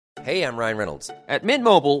Hey, I'm Ryan Reynolds. At Mint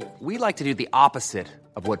Mobile, we like to do the opposite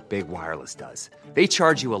of what Big Wireless does. They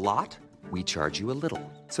charge you a lot, we charge you a little.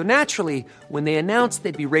 So naturally, when they announced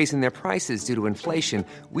they'd be raising their prices due to inflation,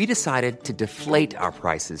 we decided to deflate our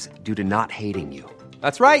prices due to not hating you.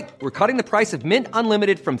 That's right. We're cutting the price of Mint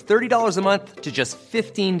Unlimited from $30 a month to just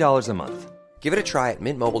 $15 a month. Give it a try at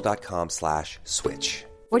mintmobile.com/switch.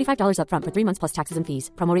 $45 up front for 3 months plus taxes and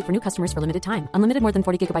fees. Promo rate for new customers for limited time. Unlimited more than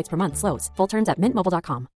 40 gigabytes per month. Slows full terms at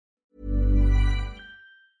mintmobile.com.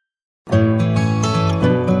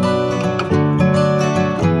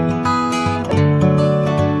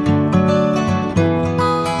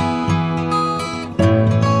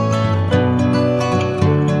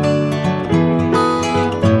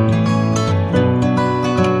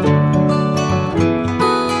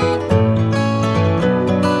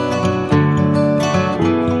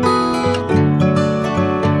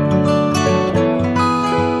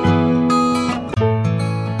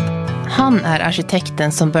 Han är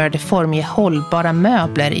arkitekten som började formge hållbara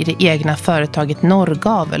möbler i det egna företaget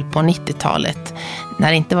Norrgavel på 90-talet, när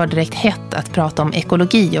det inte var direkt hett att prata om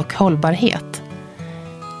ekologi och hållbarhet.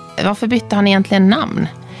 Varför bytte han egentligen namn?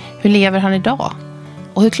 Hur lever han idag?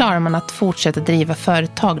 Och hur klarar man att fortsätta driva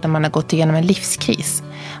företag när man har gått igenom en livskris?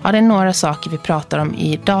 Ja, det är några saker vi pratar om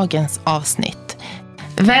i dagens avsnitt.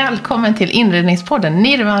 Välkommen till Inredningspodden,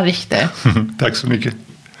 Nirvan Richter. Tack så mycket.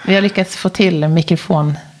 Vi har lyckats få till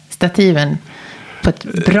mikrofonstativen på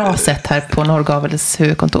ett bra sätt här på Norrgavels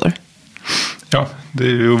huvudkontor. Ja, det är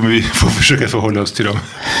ju om vi får försöka förhålla oss till dem.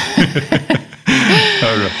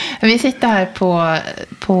 Ja, bra. Vi sitter här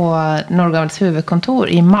på Norrgavels huvudkontor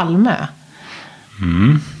i Malmö.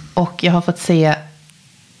 Och jag har fått se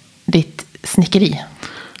ditt snickeri.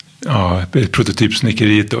 Ja,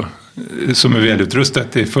 prototypsnickeriet då. Som är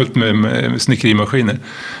välutrustat. Det är fullt med snickerimaskiner.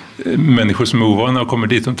 Människor som är ovana och kommer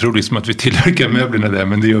dit, de tror liksom att vi tillverkar möblerna där,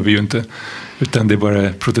 men det gör vi ju inte. Utan det är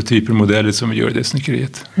bara prototyper, modeller som gör det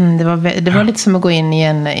snickeriet. Det var lite som att gå in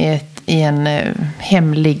i en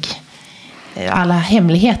hemlig... Alla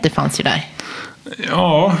hemligheter fanns ju där.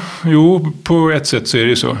 Ja, jo, på ett sätt så är det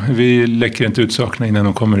ju så. Vi läcker inte ut sakerna innan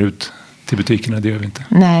de kommer ut till butikerna, det gör vi inte.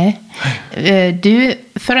 Nej.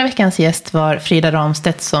 Förra veckans gäst var Frida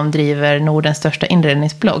Ramstedt som driver Nordens största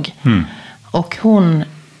inredningsblogg. Och hon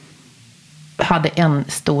hade en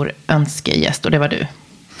stor önskegäst och det var du.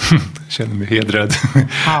 Jag känner mig hedrad.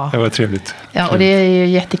 Ja. Det var trevligt. Ja, och det är ju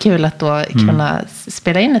jättekul att då kunna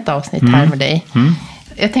spela in ett avsnitt här med dig.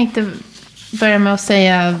 Jag tänkte börja med att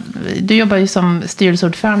säga, du jobbar ju som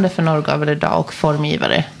styrelseordförande för Norrgavel idag och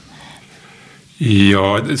formgivare.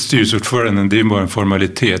 Ja, styrelseordföranden, det är bara en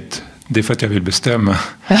formalitet. Det är för att jag vill bestämma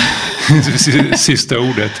sista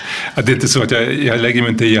ordet. Att det är inte så att jag lägger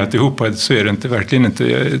mig inte i alltihopa, så är det inte, verkligen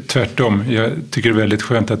inte. Tvärtom, jag tycker det är väldigt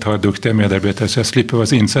skönt att ha duktiga medarbetare så jag slipper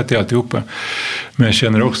vara insatt i alltihopa. Men jag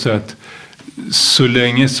känner också att så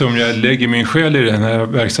länge som jag lägger min själ i den här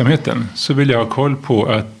verksamheten så vill jag ha koll på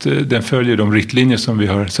att den följer de riktlinjer som vi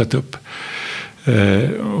har satt upp.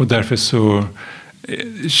 Och därför så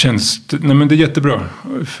känns det, nej men det är jättebra,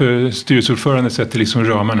 för styrelseordförande sätter liksom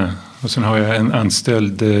ramarna och sen har jag en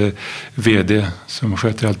anställd vd som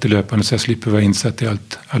sköter allt i löpande så jag slipper vara insatt i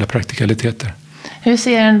alla praktikaliteter. Hur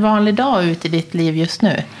ser en vanlig dag ut i ditt liv just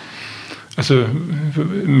nu? Alltså,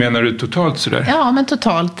 menar du totalt sådär? Ja, men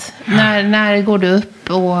totalt. När går du upp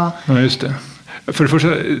och... Ja, just det. För det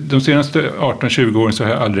första, de senaste 18-20 åren så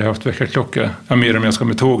har jag aldrig haft väckarklocka. Ja, mer om jag ska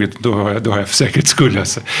med tåget, då har jag för säkerhets skull.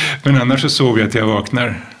 Alltså. Men annars så sover jag att jag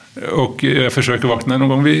vaknar. Och jag försöker vakna någon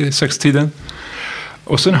gång vid 6-tiden.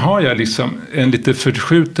 Och sen har jag liksom en lite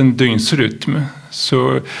förskjuten dygnsrytm.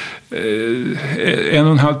 Så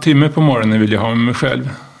 1,5 timme på morgonen vill jag ha med mig själv.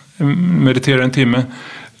 Meditera 1 timme.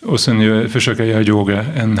 Och sen försöker jag yoga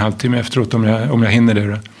 1,5 timme efteråt om jag hinner det.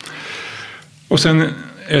 Då. Och sen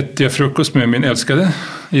äter jag frukost med min älskade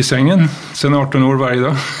i sängen. Sen 18 år varje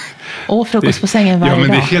dag. Och frukost på sängen varje dag. Ja,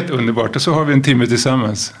 men det är helt underbart. Och så har vi 1 timme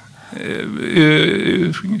tillsammans.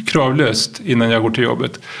 Kravlöst innan jag går till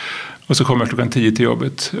jobbet. Och så kommer jag 10:00 till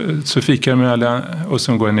jobbet. Så fikar jag med alla och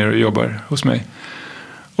sen går jag ner och jobbar hos mig.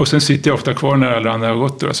 Och sen sitter jag ofta kvar när alla andra har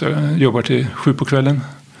gått. Då, så jag jobbar till 7 på kvällen.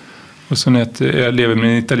 Och sen jag lever med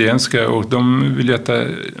en italienska och de vill äta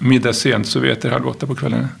middag sent så vi äter 7:30 på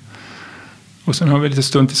kvällen. Och sen har vi lite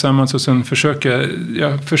stund tillsammans och sen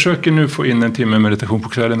försöker nu få in 1 timme meditation på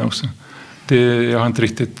kvällen också. Jag har inte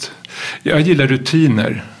riktigt... Jag gillar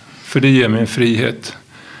rutiner för det ger mig en frihet.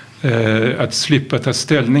 Att slippa ta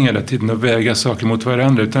ställning hela tiden och väga saker mot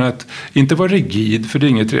varandra utan att inte vara rigid för det är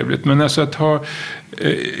inget trevligt men alltså att ha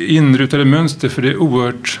inrutade mönster för det är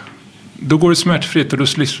oerhört då går det smärtfritt och då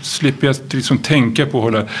slipper jag liksom tänka på att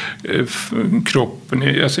hålla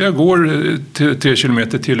kroppen. Alltså jag går 3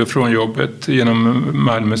 kilometer till och från jobbet genom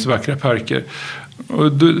Malmös vackra parker.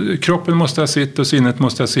 Och kroppen måste ha sitt och sinnet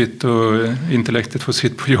måste ha sitt och intellektet får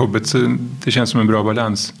sitt på jobbet, så det känns som en bra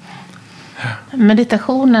balans.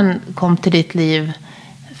 Meditationen kom till ditt liv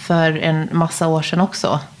för en massa år sedan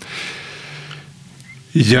också.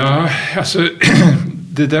 Ja, alltså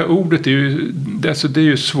det där ordet är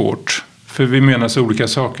ju svårt, för vi menar så olika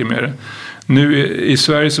saker med det. Nu i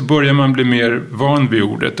Sverige så börjar man bli mer van vid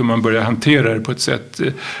ordet och man börjar hantera det på ett sätt.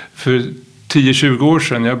 För 10-20 år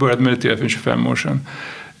sedan, jag började meditera för 25 år sedan,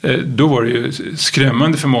 då var det ju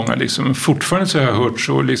skrämmande för många. Liksom. Fortfarande så har jag hört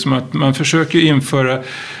så liksom, att man försöker införa...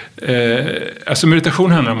 alltså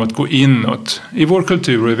meditation handlar om att gå inåt. I vår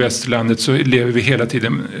kultur och i västerlandet så lever vi hela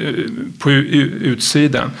tiden på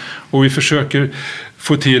utsidan. Och vi försöker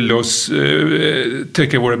få till oss,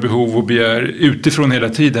 täcka våra behov och begär utifrån hela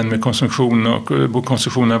tiden med konsumtion och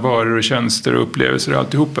konsumtion av varor och tjänster och upplevelser och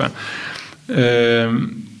alltihopa.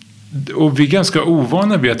 Och vi är ganska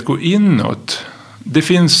ovana vid att gå inåt. Det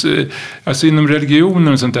finns, alltså inom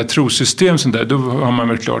religionen och sånt där trossystem sånt där, då har man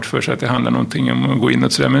väl klart för sig att det handlar någonting om att gå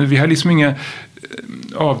inåt sådär. Men vi har liksom inga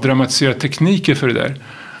avdramatiserade tekniker för det där.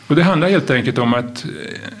 Och det handlar helt enkelt om att,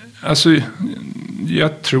 alltså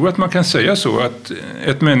jag tror att man kan säga så, att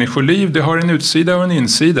ett människoliv, det har en utsida och en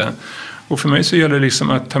insida. Och för mig så gäller det liksom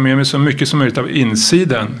att ta med mig så mycket som möjligt av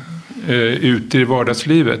insidan ut i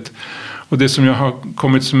vardagslivet. Och det som jag har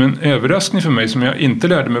kommit som en överraskning för mig, som jag inte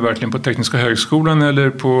lärde mig verkligen på Tekniska högskolan eller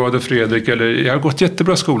på Adolf Fredrik, eller jag har gått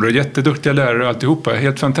jättebra skolor, jätteduktiga lärare och alltihopa,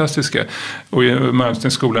 helt fantastiska, och i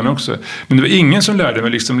Malmstensskolan också. Men det var ingen som lärde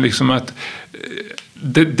mig liksom att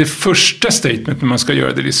det första statement man ska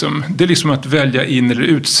göra, det är liksom att välja in eller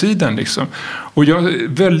utsidan liksom. Och jag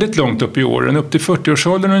väldigt långt upp i åren, upp till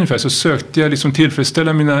 40-årsåldern ungefär, så sökte jag liksom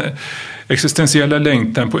tillfredsställa mina existentiella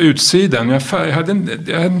längtan på utsidan. Jag hade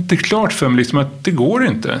inte klart för mig liksom att det går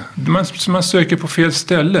inte. Man söker på fel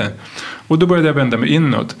ställe. Och då började jag vända mig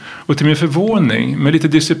inåt. Och till min förvåning, med lite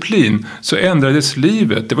disciplin, så ändrades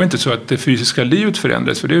livet. Det var inte så att det fysiska livet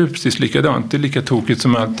förändrades, för det är precis likadant. Det är lika tokigt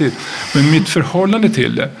som alltid. Men mitt förhållande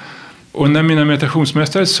till det. Och när mina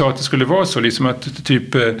meditationsmästare sa att det skulle vara så, liksom att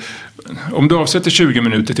typ, om du avsätter 20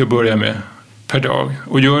 minuter till att börja med per dag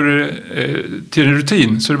och gör det till en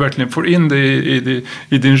rutin, så du verkligen får in det i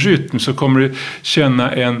din rytm, så kommer du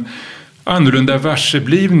känna en annorlunda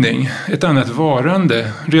varseblivning, ett annat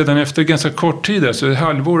varande redan efter ganska kort tid, alltså ett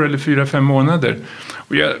halvår eller 4-5 månader.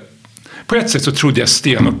 Och på ett sätt så trodde jag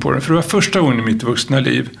stenhårt på det, för det var första gången i mitt vuxna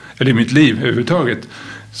liv, eller i mitt liv överhuvudtaget,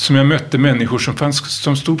 som jag mötte människor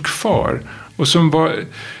som stod kvar och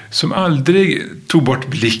som aldrig tog bort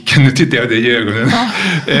blicken, nu tittar jag dig i ögonen,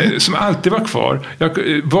 som alltid var kvar.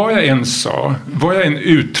 Vad jag än sa, vad jag än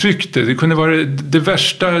uttryckte, det kunde vara det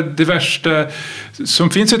värsta som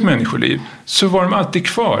finns i ett människoliv, så var de alltid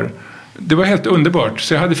kvar. Det var helt underbart,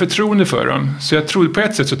 så jag hade förtroende för dem. Så jag trodde, på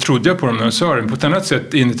ett sätt så trodde jag på dem när de sa det. På ett annat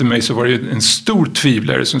sätt inuti mig så var det en stor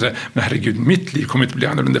tvivlare som sa, men herregud, mitt liv kommer inte bli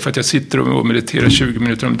annorlunda för att jag sitter och mediterar 20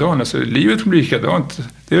 minuter om dagen. Alltså livet blir likadant.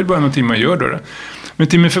 Det är väl bara någonting man gör då. Men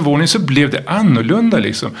till min förvåning så blev det annorlunda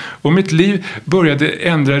liksom. Och mitt liv började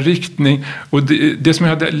ändra riktning. Och det som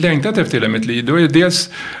jag hade längtat efter hela mitt liv, då är dels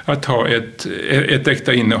att ha ett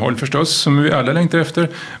äkta innehåll förstås, som vi alla längtar efter.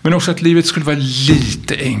 Men också att livet skulle vara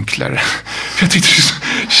lite enklare. Jag tyckte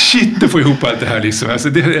shit att få ihop allt det här liksom. Alltså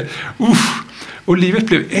och livet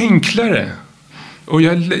blev enklare. Och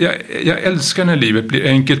jag älskar när livet blir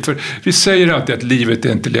enkelt, för vi säger alltid att livet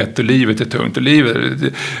är inte lätt och livet är tungt och det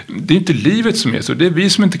är inte livet som är så, det är vi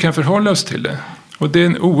som inte kan förhålla oss till det, och det är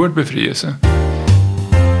en oerhörd befrielse.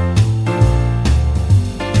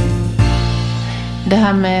 Det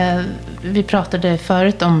här med, vi pratade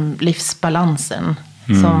förut om livsbalansen,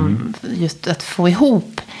 som just att få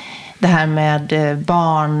ihop det här med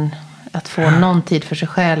barn, att få någon tid för sig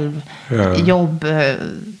själv, jobb,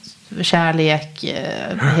 kärlek,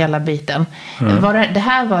 hela biten. Det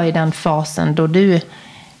här var i den fasen då du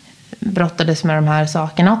brottades med de här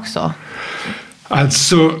sakerna också?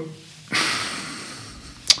 Alltså,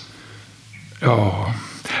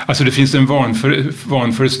 alltså det finns en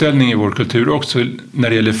vanföreställning i vår kultur också när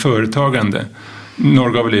det gäller företagande.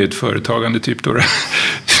 Norrgavel är ett företagande typ då.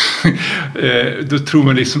 Då tror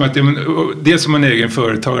man liksom att det som man är egen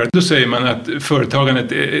företagare, då säger man att företagandet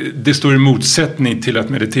det står i motsättning till att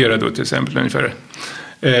meditera då till exempel ungefär.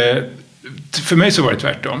 för mig så var det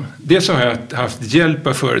tvärtom. Dels så har jag haft hjälp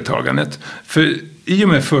av företagandet. För i och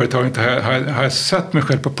med företagandet har jag satt mig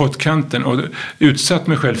själv på pottkanten och utsatt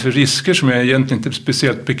mig själv för risker som jag egentligen inte är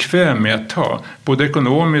speciellt bekväm med att ta. Både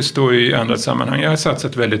ekonomiskt och i andra sammanhang. Jag har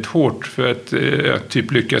satsat väldigt hårt för att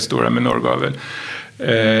typ lyckas då med Norrgavel.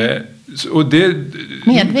 Och det,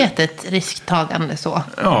 medvetet risktagande så.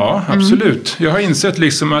 Ja, absolut. Jag har insett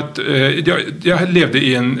liksom att jag levde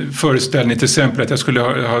i en föreställning till exempel att jag skulle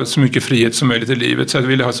ha så mycket frihet som möjligt i livet. Så jag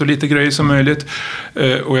ville ha så lite grejer som möjligt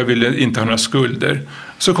och jag ville inte ha några skulder.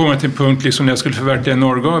 Så kom jag till en punkt liksom när jag skulle förverkliga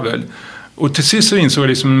Norrgavel. Och till sist så insåg jag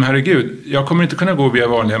liksom, herregud, jag kommer inte kunna gå via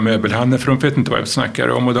vanliga möbelhandel för de vet inte vad jag snackar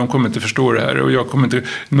om och de kommer inte förstå det här och jag kommer inte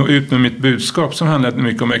nå ut med mitt budskap som handlar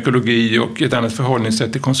mycket om ekologi och ett annat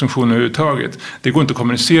förhållningssätt till konsumtion överhuvudtaget. Det går inte att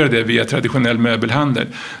kommunicera det via traditionell möbelhandel.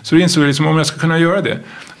 Så då insåg jag liksom, om jag ska kunna göra det,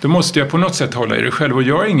 då måste jag på något sätt hålla i det själv och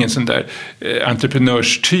jag är ingen sån där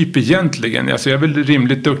entreprenörstyp egentligen. Alltså jag är väl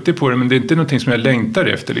rimligt duktig på det men det är inte någonting som jag längtar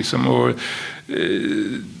efter liksom och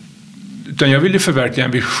utan jag ville förverkliga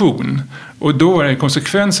en vision. Och då var en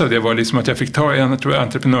konsekvens av det var liksom att jag fick ta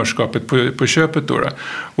entreprenörskapet på köpet då.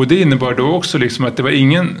 Och det innebar då också liksom att det var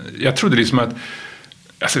ingen, jag trodde liksom att,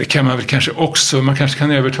 alltså det kan man väl kanske också, man kanske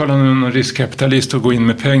kan övertala någon riskkapitalist att gå in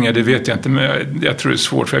med pengar, det vet jag inte, men jag tror det är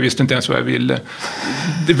svårt för jag visste inte ens vad jag ville.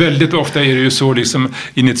 Det väldigt ofta är det ju så liksom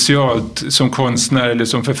initialt som konstnär eller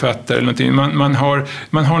som författare eller någonting,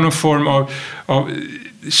 man har någon form av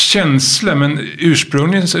känsla, men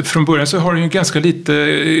ursprungligen från början så har den ju ganska lite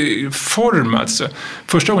form alltså.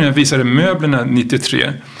 Första gången jag visade möblerna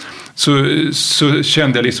 93 så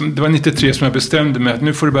kände jag liksom, det var 93 som jag bestämde mig att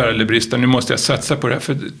nu får det bära eller brista, nu måste jag satsa på det här.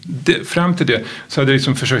 För fram till det så hade jag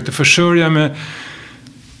liksom försökt att försörja mig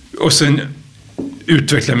och sen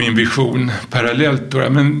utveckla min vision parallellt då.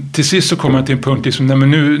 Men till sist så kom jag till en punkt liksom, nej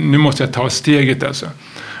men nu måste jag ta steget alltså.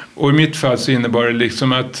 Och i mitt fall så innebar det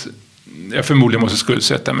liksom att jag förmodligen måste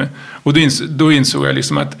skuldsätta mig. Och då insåg jag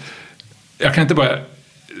liksom att jag kan inte bara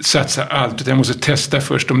satsa allt utan jag måste testa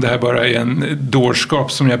först om det här bara är en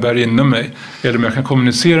dårskap som jag bär inom mig eller om jag kan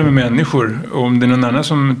kommunicera med människor och om det är någon annan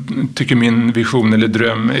som tycker min vision eller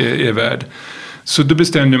dröm är värd. Så då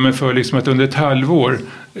bestämde jag mig för liksom att under ett halvår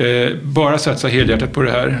bara satsa helhjärtat på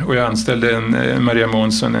det här och jag anställde en Maria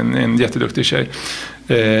Månsson, en jätteduktig tjej,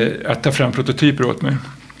 att ta fram prototyper åt mig.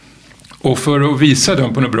 Och för att visa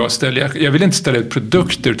dem på något bra ställe. Jag ville inte ställa ut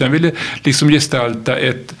produkter utan jag ville liksom gestalta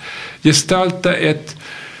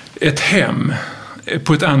ett hem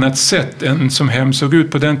på ett annat sätt än som hem såg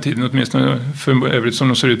ut på den tiden, åtminstone för övrigt som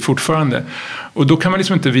de ser ut fortfarande. Och då kan man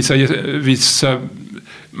liksom inte visa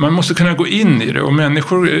man måste kunna gå in i det och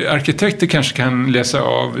arkitekter kanske kan läsa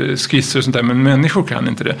av skisser och sånt där, men människor kan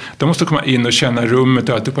inte det. De måste komma in och känna rummet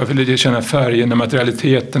och alltihopa, för känna färgen och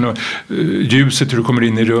materialiteten och ljuset, hur du kommer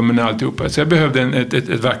in i rummen och alltihopa. Så jag behövde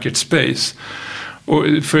ett vackert space. Och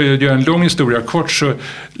för att göra en lång historia kort så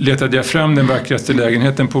letade jag fram den vackraste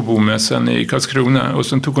lägenheten på bomässan i Karlskrona och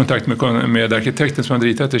sen tog kontakt med arkitekten som hade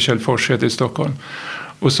ritat till Kjell Forshed i Stockholm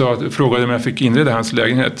och frågade om jag fick inreda hans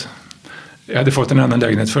lägenhet. Jag hade fått en annan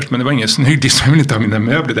lägenhet först, men det var ingen snygg. Jag vill inte ha mina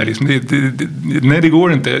möbler där. Liksom. Nej, det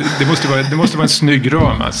går inte. Det måste vara en snygg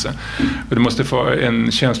ram alltså. Och det måste få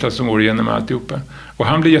en känsla som går igenom alltihopa. Och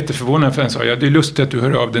han blev jätteförvånad för han sa, ja, det är lustigt att du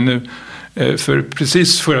hör av dig nu. För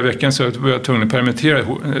precis förra veckan så var jag tvungen att permittera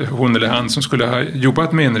hon eller han som skulle ha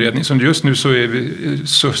jobbat med inredning. Så just nu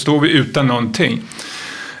så står vi utan någonting.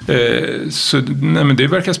 Så nej, men det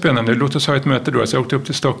verkar spännande. Låt oss ha ett möte då. Så jag åkte upp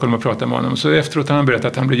till Stockholm och pratade med honom. Så efteråt har han berättat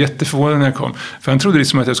att han blev jätteförvånad när jag kom. För han trodde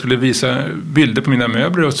liksom att jag skulle visa bilder på mina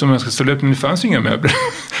möbler och som jag ska ställa upp, men det fanns inga möbler.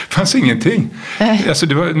 Det fanns ingenting. Alltså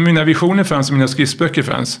mina visioner fanns och mina skissböcker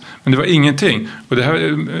fanns. Men det var ingenting. Och det här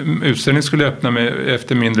utställningen skulle öppna med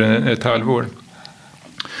efter mindre än ett halvår.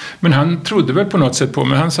 Men han trodde väl på något sätt på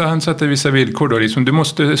mig. Han satte vissa villkor då. Liksom, du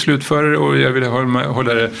måste slutföra det och jag ville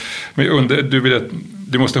hålla det med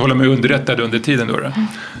du måste hålla mig underrättad under tiden då.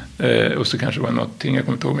 Och så kanske det var någonting jag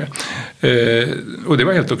kommer inte ihåg med. Och det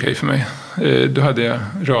var helt okej för mig. Då hade jag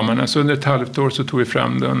ramarna. Så under ett halvt år så tog vi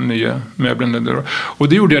fram de nya möblerna då. Och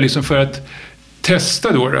det gjorde jag liksom för att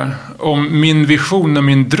testa då om min vision och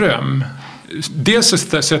min dröm.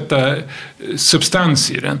 Dels att sätta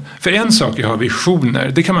substans i den. För en sak är att ha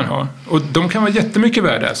visioner, det kan man ha. Och de kan vara jättemycket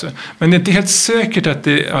värda alltså. Men det är inte helt säkert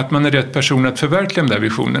att man är rätt person att förverkliga de där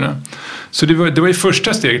visionerna. Så det var i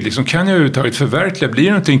första steget liksom, kan jag överhuvudtaget förverkliga? Blir det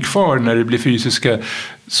någonting kvar när det blir fysiska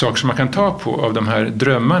saker som man kan ta på av de här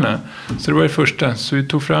drömmarna? Så det var det första. Så vi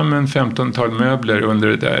tog fram en 15-tal möbler under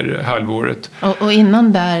det där halvåret. Och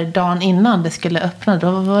dagen innan det skulle öppna,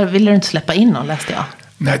 då ville du inte släppa in någon, läste jag.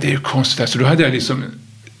 Nej, det är ju konstigt. Alltså, då hade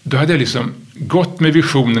jag liksom gått med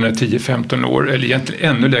visionerna 10-15 år, eller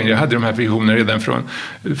egentligen ännu längre. Jag hade de här visionerna redan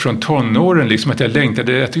från tonåren, liksom att jag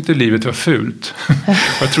längtade, jag tyckte livet var fult.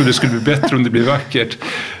 Jag trodde det skulle bli bättre om det blev vackert.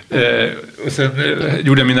 Och sen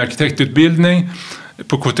gjorde jag min arkitektutbildning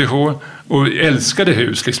på KTH och älskade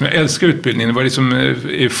hus, liksom. Jag älskade utbildningen, det var liksom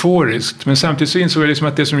euforiskt. Men samtidigt så insåg jag liksom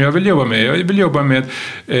att det som jag vill jobba med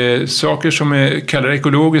saker som är kallade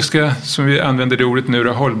ekologiska, som vi använder det ordet nu,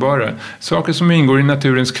 hållbara. Saker som ingår i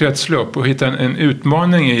naturens kretslopp och hitta en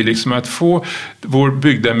utmaning i liksom att få vår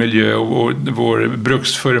byggda miljö och vår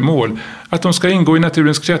bruksföremål, att de ska ingå i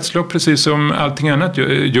naturens kretslopp precis som allting annat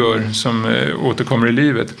gör som återkommer i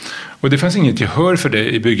livet. Och det fanns inget gehör för det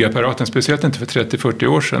i byggapparaten, speciellt inte för 30-40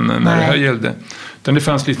 år sedan när det här gällde. Utan det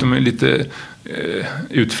fanns lite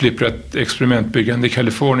utflipprat experimentbyggande i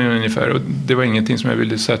Kalifornien ungefär, och det var ingenting som jag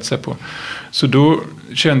ville satsa på. Så då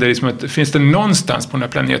kände jag liksom att finns det någonstans på den här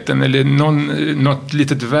planeten eller något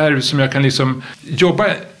litet värv som jag kan liksom jobba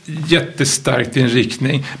jättestarkt i en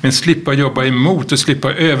riktning, men slippa jobba emot och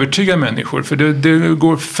slippa övertyga människor, för det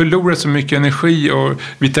går förlorat så mycket energi och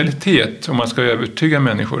vitalitet om man ska övertyga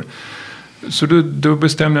människor. Så då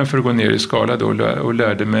bestämde jag för att gå ner i skala då och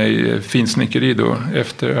lärde mig finsnickeri då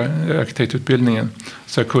efter arkitektutbildningen,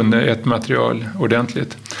 så jag kunde ett material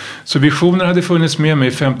ordentligt. Så visionen hade funnits med mig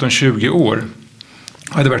i 15-20 år.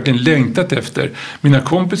 Hade verkligen längtat efter. Mina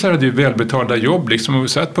kompisar hade ju välbetalda jobb liksom, och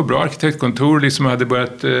satt på bra arkitektkontor liksom, och hade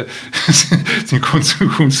börjat sin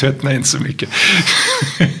konsumtionssätt, inte så mycket.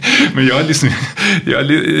 Men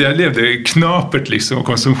jag levde knapert liksom, och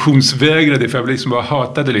konsumtionsvägrade, för jag liksom bara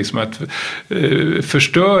hatade liksom, att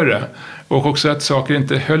förstöra. Och också att saker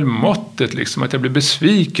inte höll måttet, liksom, att jag blev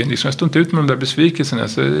besviken. Liksom. Jag stod inte ut med de där besvikelserna.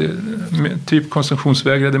 Så, typ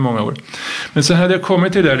konsumtionsvägrade många år. Men sen hade jag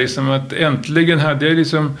kommit till det där, liksom, att äntligen hade jag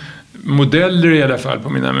liksom modeller i alla fall på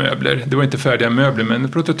mina möbler. Det var inte färdiga möbler,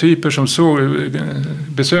 men prototyper som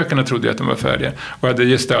besökarna trodde att de var färdiga. Och hade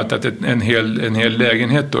gestaltat en hel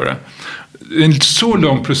lägenhet då. En så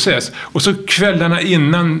lång process. Och så kvällarna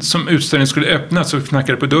innan som utställningen skulle öppnas så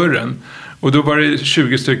knackade det på dörren. Och då var det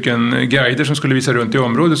 20 stycken guider som skulle visa runt i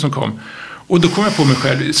området som kom. Och då kom jag på mig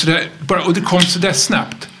själv, och det kom så där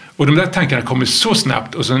snabbt. Och de där tankarna kommer så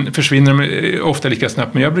snabbt och sen försvinner de ofta lika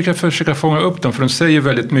snabbt. Men jag brukar försöka fånga upp dem, för de säger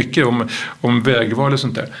väldigt mycket om vägval och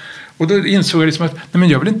sånt där. Och då insåg jag liksom att nej, men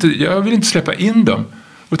jag vill inte släppa in dem.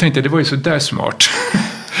 Och tänkte, det var ju så där smart.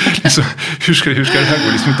 Liksom, hur ska det här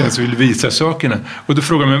gå? Liksom inte ens vill visa sakerna. Och då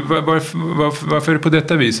frågade jag mig, varför är det på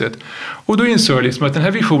detta viset? Och då insåg jag liksom att den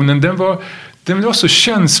här visionen, den var så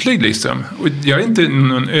känslig liksom. Och jag är inte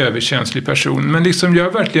någon överkänslig person, men liksom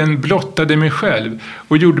jag verkligen blottade mig själv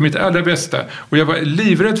och gjorde mitt allra bästa. Och jag var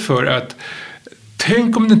livrädd för att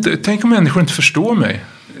tänk om människor inte förstår mig.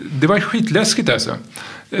 Det var skitläskigt alltså.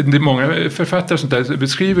 Det är många författare som där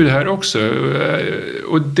beskriver det här också.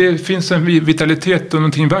 Och det finns en vitalitet och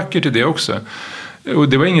någonting vackert i det också. Och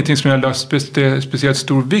det var ingenting som jag lade speciellt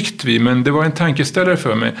stor vikt vid, men det var en tankeställare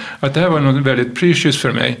för mig. Att det här var något väldigt precious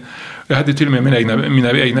för mig. Jag hade till och med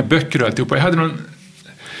mina egna böcker och alltihopa. Jag hade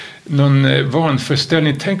någon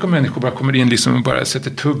vanföreställning. Tänk om människor bara kommer in liksom och bara sätter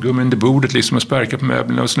tuggum under bordet liksom, och sparkar på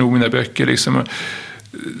möblerna och snor mina böcker. Liksom.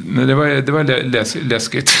 Det var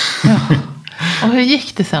läskigt. Ja. Och hur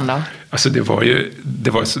gick det sen då? Alltså det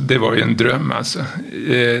var ju en dröm alltså.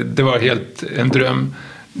 Det var helt en dröm.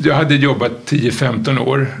 Jag hade jobbat 10-15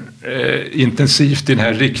 år intensivt i den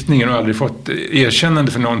här riktningen och aldrig fått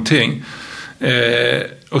erkännande för någonting.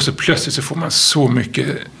 Och så plötsligt så får man så mycket,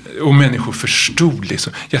 och människor förstod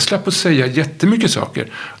liksom. Jag slapp att säga jättemycket saker.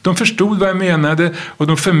 De förstod vad jag menade och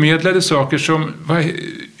de förmedlade saker som var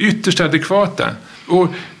ytterst adekvata. Och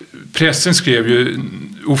pressen skrev ju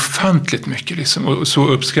ofantligt mycket liksom, och så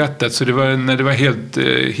uppskattat, så det var helt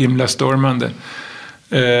himlastormande.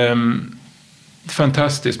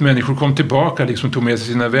 Fantastiskt. Människor kom tillbaka liksom, tog med sig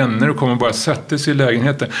sina vänner och kom och bara satte sig i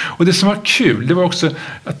lägenheten. Och det som var kul, det var också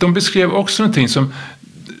att de beskrev också någonting som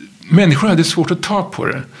människor hade svårt att ta på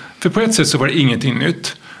det. För på ett sätt så var det ingenting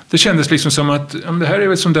nytt. Det kändes liksom som att det här är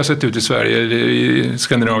väl som det har sett ut i Sverige eller i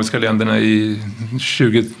skandinaviska länderna i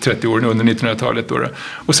 20-30 år under 1900-talet. Då.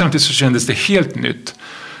 Och samtidigt så kändes det helt nytt.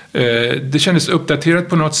 Det kändes uppdaterat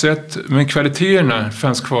på något sätt, men kvaliteterna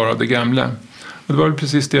fanns kvar av det gamla. Och det var väl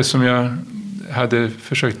precis det som jag hade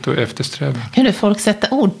försökt att eftersträva. Kunde folk sätta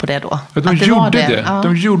ord på det då? Ja,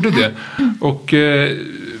 de gjorde det. Och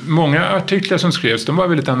många artiklar som skrevs, de var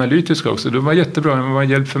väldigt analytiska också. De var jättebra, de var en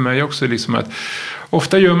hjälp för mig också. Liksom att,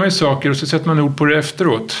 ofta gör man ju saker och så sätter man ord på det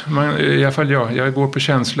efteråt. I alla fall jag går på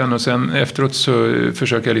känslan och sen efteråt så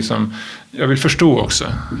försöker jag liksom, jag vill förstå också.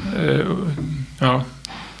 Ja.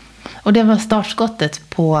 Och det var startskottet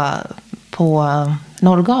på på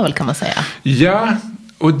Norrgavel kan man säga. Ja,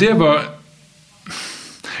 och det var...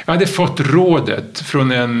 Jag hade fått rådet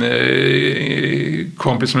från en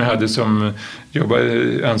kompis som jag hade som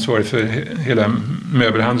jobbade ansvarig för hela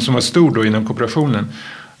möbelhandeln som var stor då inom kooperationen.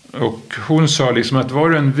 Och hon sa liksom att var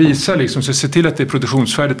du en visar liksom, så se till att det är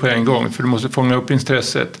produktionsfärdigt på en gång för du måste fånga upp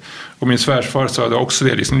intresset. Och min svärfar sa då också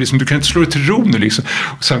det liksom du kan inte slå dig till ro nu liksom.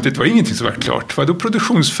 Och samtidigt var ingenting som var klart. Vad då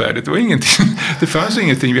produktionsfärdigt? Det var ingenting. Det fanns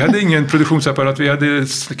ingenting. Vi hade ingen produktionsapparat. Vi hade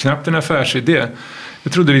knappt en affärsidé.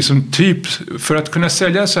 Jag trodde liksom typ för att kunna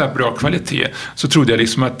sälja så här bra kvalitet så trodde jag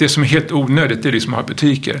liksom att det som är helt onödigt det är liksom att ha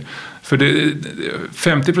butiker. För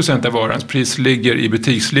 50% av varans pris ligger i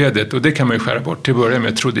butiksledet och det kan man ju skära bort till början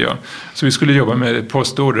med trodde jag. Så vi skulle jobba med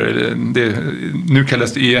postorder, nu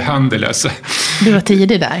kallas det e-handel alltså. Du var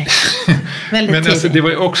tidig där. Väldigt Men alltså, tidig. det var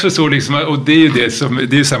ju också så liksom, och det är ju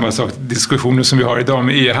det är samma sak, diskussioner som vi har idag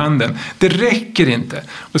med e-handeln. Det räcker inte.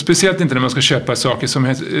 Och speciellt inte när man ska köpa saker som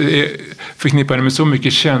är förknippade med så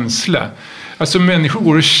mycket känsla. Alltså människor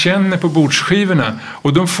går och känner på bordsskivorna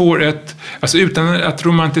och de får alltså utan att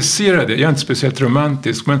romantisera det, jag är inte speciellt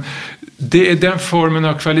romantisk, men det är den formen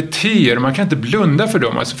av kvaliteter, man kan inte blunda för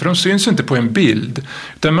dem, alltså, för de syns inte på en bild.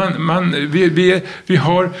 Utan vi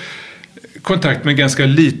har kontakt med ganska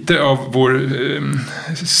lite av vår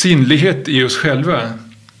sinnlighet i oss själva.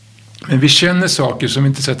 Men vi känner saker som vi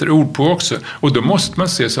inte sätter ord på också. Och då måste man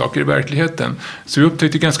se saker i verkligheten. Så vi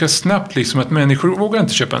upptäckte ganska snabbt liksom att människor vågar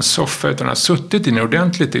inte köpa en soffa utan har suttit in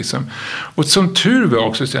ordentligt. Liksom. Och som tur var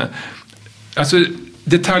också, alltså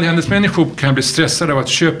detaljhandelsmänniskor kan bli stressade av att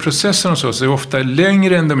köpprocessen hos oss är ofta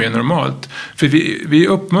längre än de är normalt. För vi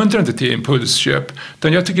uppmuntrar inte till impulsköp.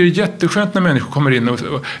 Utan jag tycker det är jätteskönt när människor kommer in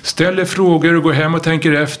och ställer frågor och går hem och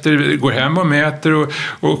tänker efter, går hem och mäter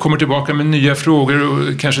och kommer tillbaka med nya frågor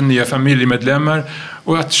och kanske nya familjemedlemmar.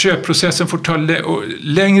 Och att köpprocessen får ta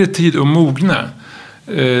längre tid att mogna.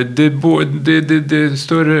 Det är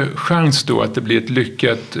större chans då att det blir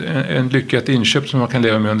en lyckat inköp som man kan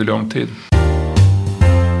leva med under lång tid.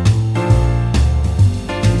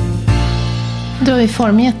 Du har ju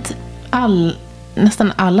formgett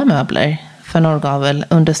nästan alla möbler för Norrgavel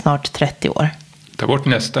under snart 30 år. Ta bort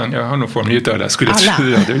nästan, jag har nog formgett alla.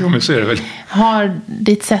 Alla? Men så är det väl. Har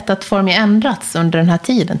ditt sätt att formge ändrats under den här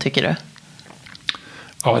tiden, tycker du?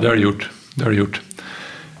 Ja, det har det gjort.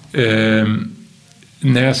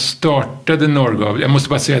 När jag startade Norrgavel, jag måste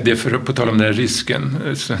bara säga det för på tal om den här risken.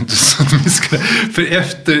 För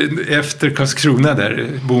efter Karlskrona där,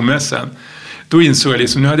 bomässan, då insåg jag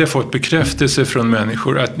liksom, nu hade jag fått bekräftelse från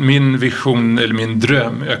människor att min vision eller min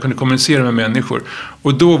dröm, jag kunde kommunicera med människor.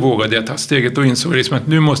 Och då vågade jag ta steget, då insåg jag liksom att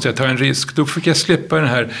nu måste jag ta en risk. Då fick jag släppa det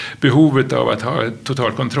här behovet av att ha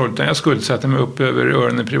total kontroll. Jag skuldsatte mig upp över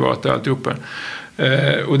öronen privat och alltihopa.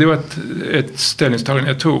 Och det var ett ställningstagande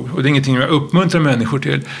jag tog. Och det är ingenting jag uppmuntrar människor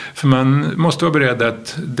till. För man måste vara beredd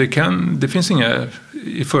att det finns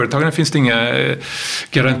i företagen finns det inga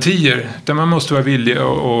garantier. Utan man måste vara villig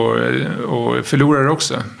och förlora det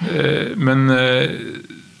också. Men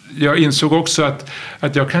jag insåg också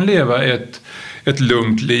att jag kan leva ett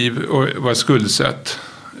lugnt liv och vara skuldsatt.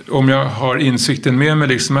 Om jag har insikten med mig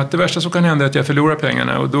liksom, att det värsta som kan hända är att jag förlorar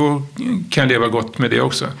pengarna. Och då kan jag leva gott med det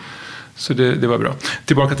också. Så det var bra.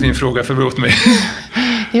 Tillbaka till din fråga, förlåt mig.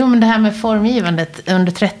 Jo, men det här med formgivandet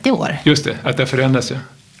under 30 år. Just det, att det förändras.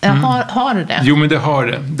 Ja, har du det? Jo, men det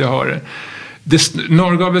har det.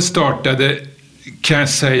 Norrgavel startade, kan jag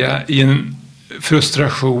säga, i en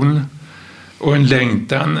frustration och en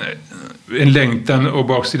längtan. En längtan, och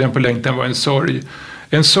baksidan på längtan var en sorg.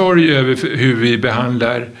 En sorg över hur vi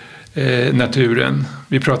behandlar naturen.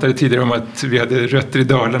 Vi pratade tidigare om att vi hade rötter i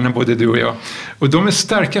Dalarna, både du och jag. Och de är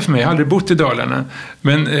starka för mig. Jag har aldrig bott i Dalarna.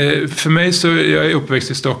 Men för mig så är jag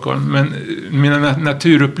uppväxt i Stockholm. Men mina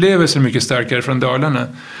naturupplevelser är mycket starkare från Dalarna.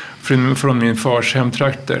 Från min fars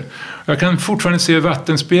hemtrakter. Jag kan fortfarande se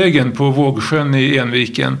vattenspegeln på Vågsjön i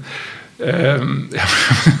Enviken. Jag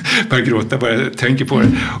bara gråta bara jag tänker på det.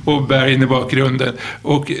 Och bergen i bakgrunden.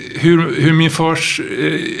 Och hur min fars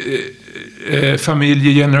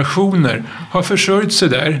familjegenerationer har försörjt sig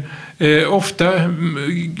där. Ofta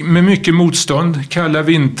med mycket motstånd, kalla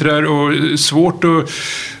vintrar och svårt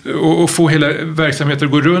att få hela verksamheten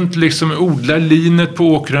att gå runt, liksom odla linet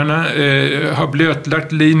på åkrarna, har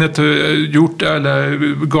blötlagt linet och gjort alla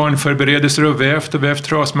garnförberedelser och vävt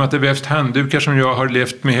trasmattor, vävt handdukar som jag har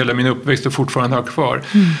levt med hela min uppväxt och fortfarande har kvar.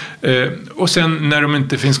 Och sen när de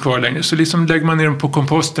inte finns kvar längre så liksom lägger man ner dem på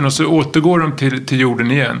komposten och så återgår de till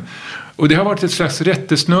jorden igen. Och det har varit ett slags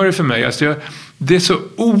rättesnöre för mig. Alltså det är så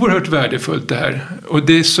oerhört värdefullt det här. Och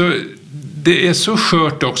det är så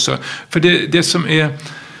skört också. För det som är...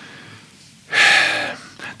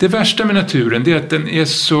 Det värsta med naturen är att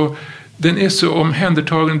den är så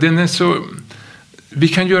omhändertagen, vi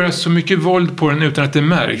kan göra så mycket våld på den utan att det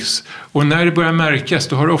märks. Och när det börjar märkas,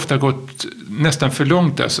 då har det ofta gått nästan för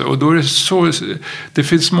långt. Alltså. Och då är det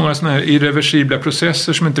finns många sådana här irreversibla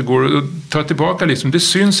processer som inte går att ta tillbaka. Liksom. Det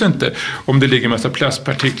syns inte om det ligger en massa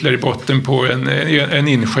plastpartiklar i botten på en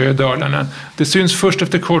insjö i Dalarna. Det syns först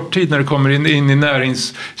efter kort tid när det kommer in i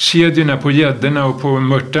näringskedjorna på gäddorna och på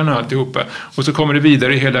mörtarna och alltihopa. Och så kommer det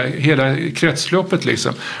vidare i hela kretsloppet.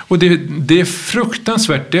 Liksom. Och det är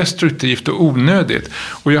fruktansvärt destruktivt och onödigt.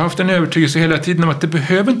 Och jag har haft en övertygelse hela tiden om att det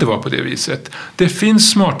behöver inte vara på det viset. Det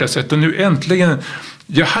finns smarta sätt och nu äntligen,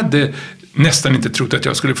 jag hade nästan inte trott att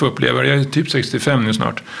jag skulle få uppleva det. Jag är typ 65 nu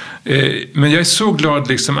snart. Men jag är så glad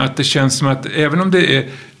liksom att det känns som att även om det är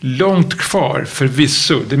långt kvar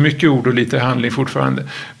förvisso, det är mycket ord och lite handling fortfarande,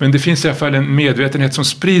 men det finns i alla fall en medvetenhet som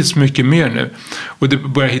sprids mycket mer nu och det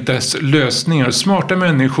börjar hittas lösningar. Smarta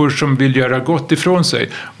människor som vill göra gott ifrån sig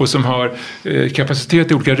och som har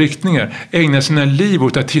kapacitet i olika riktningar ägnar sina liv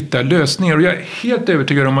åt att hitta lösningar, och jag är helt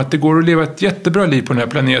övertygad om att det går att leva ett jättebra liv på den här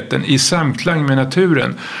planeten i samklang med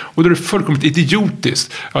naturen. Och då är det fullkomligt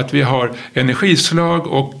idiotiskt att vi har energislag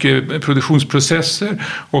och produktionsprocesser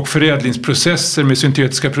och förädlingsprocesser med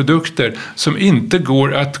syntetiska produkter som inte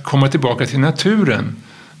går att komma tillbaka till naturen.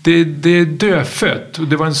 Det är dödfött, och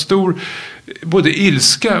det var en stor både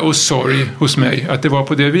ilska och sorg hos mig att det var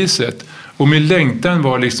på det viset. Och min längtan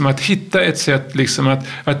var liksom att hitta ett sätt liksom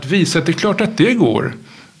att visa att det är klart att det går.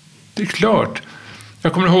 Det är klart.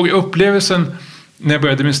 Jag kommer ihåg upplevelsen när jag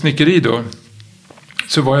började med snickeri då.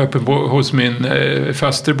 Så var jag uppe hos min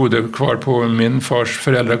faster, bodde kvar på min fars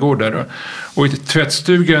föräldragård där då. Och i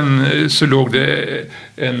tvättstugan så låg det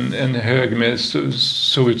en hög med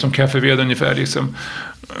såg ut som kaffeved ungefär liksom.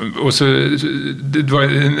 Och så det var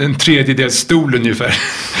en tredjedel stol ungefär.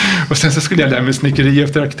 Och sen så skulle jag lära mig snickeri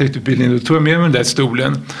efter arkitektutbildningen. Då tog jag med mig den där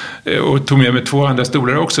stolen och tog med mig 2 andra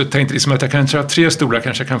stolar också. Tänkte liksom att jag kanske har 3 stolar,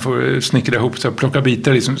 kanske jag kan få snickra ihop så plocka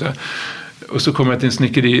bitar liksom så här. Och så kom jag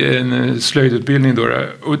till en slöjdutbildning då.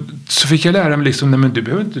 Och så fick jag lära mig liksom, nej men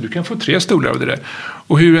du kan få 3 stolar av det där.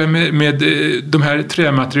 Och hur jag med de här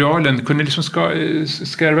trämaterialen kunde liksom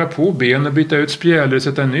skarva på ben och byta ut spjälor och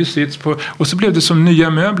sätta en ny sits på. Och så blev det som nya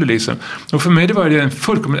möbler liksom. Och för mig det var det en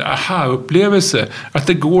fullkomlig aha-upplevelse. Att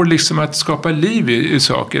det går liksom att skapa liv i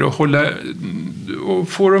saker och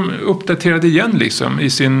få dem uppdaterade igen liksom i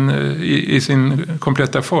sin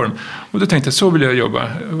kompletta form. Och då tänkte jag, så vill jag jobba.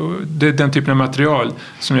 Och det är den typen av material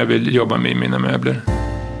som jag vill jobba med i mina möbler.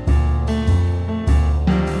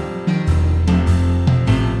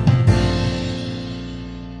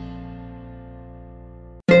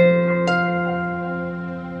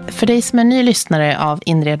 För dig som är ny lyssnare av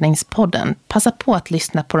Inredningspodden, passa på att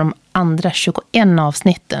lyssna på de andra 21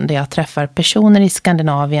 avsnitten där jag träffar personer i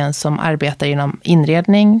Skandinavien som arbetar inom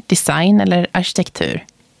inredning, design eller arkitektur.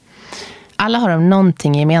 Alla har de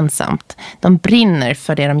någonting gemensamt. De brinner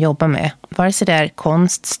för det de jobbar med. Vare sig det är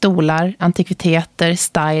konst, stolar, antikviteter,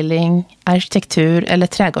 styling, arkitektur eller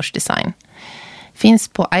trädgårdsdesign. Finns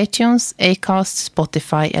på iTunes, Acast,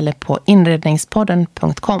 Spotify eller på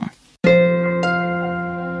inredningspodden.com.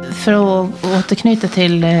 För att återknyta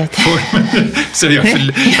till formen. Så jag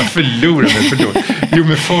förlorar mig, förlåt. Jo,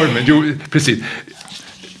 med formen. Jo, precis.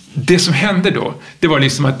 Det som hände då, det var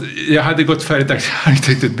liksom att jag hade gått färdigt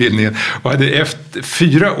arkitektutbildningen och hade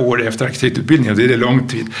 4 år efter arkitektutbildningen, det är lång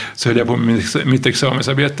tid, så höll jag på med mitt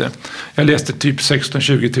examensarbete. Jag läste typ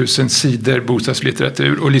 16-20 000 sidor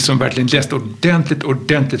bostadslitteratur och liksom verkligen läste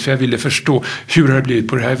ordentligt för jag ville förstå hur har det blivit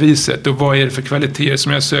på det här viset och vad är det för kvaliteter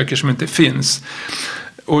som jag söker som inte finns.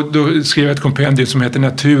 Och då skrev jag ett kompendium som heter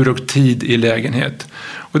Natur och tid i lägenhet.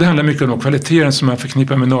 Och det handlar mycket om de kvaliteter som man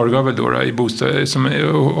förknippar med norrgavel då,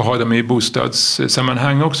 och har dem i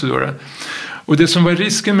bostadssammanhang också då. Och det som var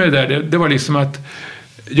risken med det där, det var liksom att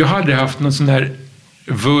jag hade haft någon sån här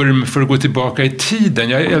vurm för att gå tillbaka i tiden.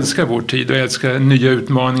 Jag älskar vår tid och jag älskar nya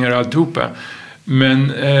utmaningar och alltihopa.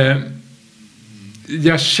 Men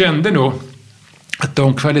jag kände nog att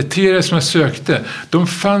de kvaliteter som jag sökte, de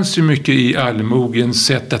fanns ju mycket i allmogens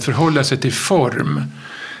sätt att förhålla sig till form.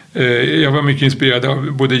 Jag var mycket inspirerad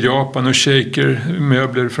av både Japan och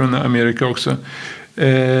shaker-möbler från Amerika också.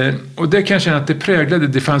 Och det kan jag känna att det präglade,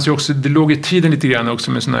 det låg i tiden lite grann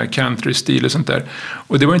också med sån här country-stil och sånt där.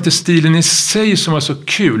 Och det var inte stilen i sig som var så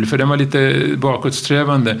kul, för den var lite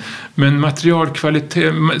bakåtsträvande. Men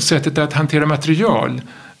materialkvalitet, sättet att hantera material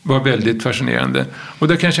var väldigt fascinerande. Och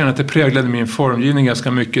där kan jag känna att det präglade min formgivning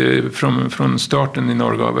ganska mycket från starten i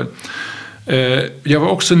norrgavel. Jag var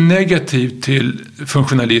också negativ till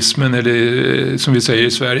funktionalismen, eller som vi säger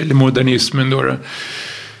i Sverige, eller modernismen då.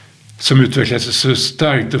 som utvecklades så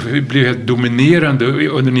starkt och blev helt dominerande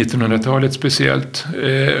under 1900-talet speciellt.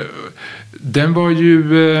 Den var ju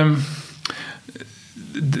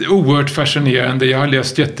oerhört fascinerande. Jag har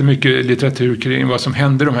läst jättemycket litteratur kring vad som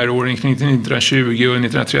hände de här åren kring 1920 och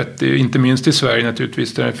 1930, inte minst i Sverige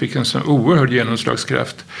naturligtvis, där det fick en sån oerhörd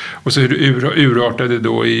genomslagskraft. Och så hur det urartade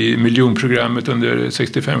då i miljonprogrammet under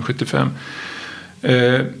 65-75.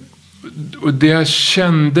 Och det jag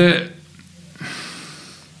kände...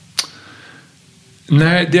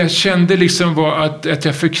 Nej, det jag kände liksom var att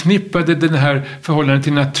jag förknippade den här förhållandet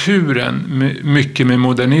till naturen mycket med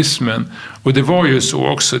modernismen. Och det var ju så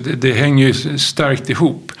också, det hänger ju starkt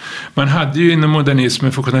ihop. Man hade ju inom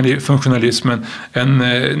modernismen, funktionalismen,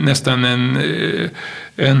 nästan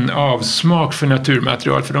en avsmak för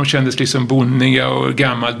naturmaterial. För de kändes liksom bonniga och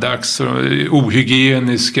gammaldags och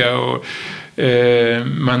ohygieniska och...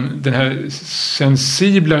 den här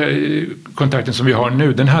sensibla kontakten som vi har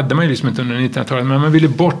nu, den hade man ju liksom inte under 1900-talet, men man ville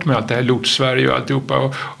bort med allt det här Lort-Sverige och alltihopa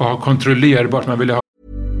och ha kontrollerbart, man ville ha.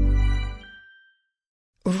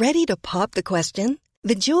 Ready to pop the question?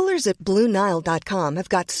 The jewelers at BlueNile.com have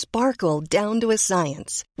got sparkle down to a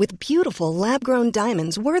science with beautiful lab-grown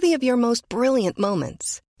diamonds worthy of your most brilliant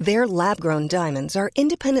moments. Their lab-grown diamonds are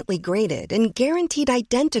independently graded and guaranteed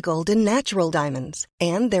identical to natural diamonds.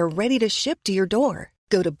 And they're ready to ship to your door.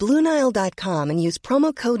 Go to BlueNile.com and use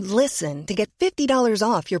promo code LISTEN to get $50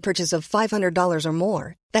 off your purchase of $500 or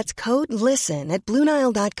more. That's code LISTEN at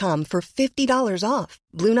BlueNile.com for $50 off.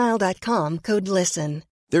 BlueNile.com, code LISTEN.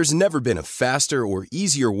 There's never been a faster or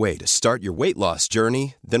easier way to start your weight loss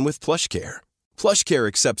journey than with PlushCare. PlushCare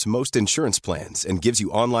accepts most insurance plans and gives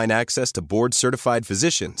you online access to board-certified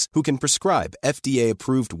physicians who can prescribe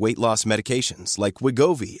FDA-approved weight loss medications like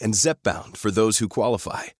Wegovy and Zepbound for those who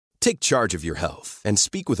qualify. Take charge of your health and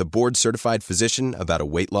speak with a board-certified physician about a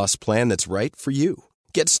weight loss plan that's right for you.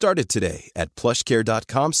 Get started today at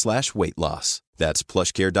plushcare.com/weightloss. That's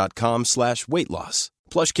plushcare.com/weightloss.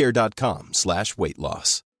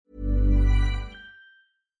 plushcare.com/weightloss.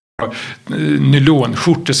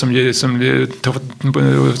 Nylonskjortor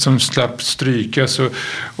som slapp strykas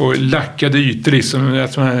och lackade ytor liksom,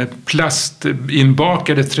 att man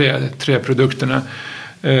plastinbakade träprodukterna.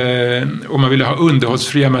 Och man ville ha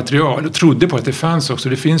underhållsfria material och trodde på att det fanns också.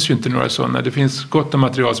 Det finns ju inte några sådana. Det finns gott om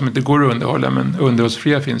material som inte går att underhålla, men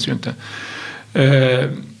underhållsfria finns ju inte.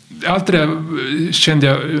 Allt det där kände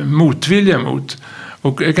jag motvilja mot.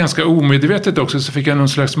 Och ganska omedvetet också så fick jag någon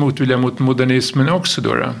slags motvilja mot modernismen också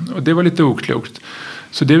då. Och det var lite oklokt.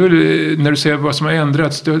 Så det är väl, när du säger vad som har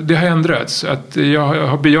ändrats, det har ändrats. Att jag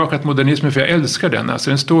har bejakat modernismen för jag älskar den. Alltså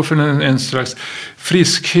den står för en slags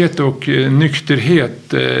friskhet och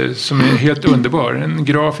nykterhet som är helt underbar. En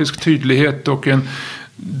grafisk tydlighet och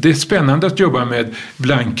det är spännande att jobba med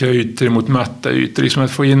blanka ytor mot matta ytor. Liksom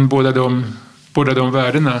att få in båda de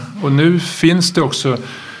värdena. Och nu finns det också...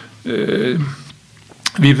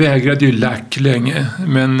 Vi vägrade ju lack länge,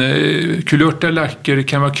 men kulörta lacker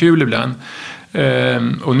kan vara kul ibland.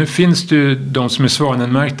 Och nu finns det ju de som är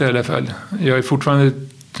svanenmärkta i alla fall. Jag är fortfarande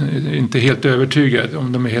inte helt övertygad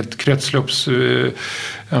om de är helt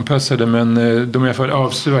kretsloppsanpassade, men de är i alla fall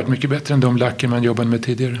avsevärt mycket bättre än de lacker man jobbade med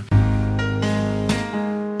tidigare.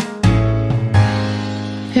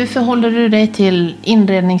 Hur förhåller du dig till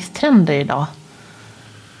inredningstrender idag?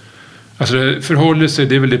 Alltså förhåller sig,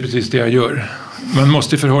 det är väl det precis det jag gör. Man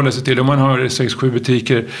måste förhålla sig till, om man har 6-7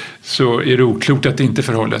 butiker så är det oklokt att inte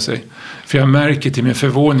förhålla sig. För jag märker till min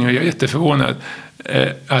förvåning, och jag är jätteförvånad,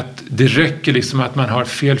 att det räcker liksom att man har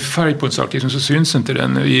fel färg på en sak, liksom, så syns inte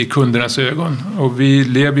den i kundernas ögon. Och vi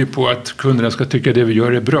lever ju på att kunderna ska tycka det vi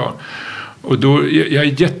gör är bra. Och då, jag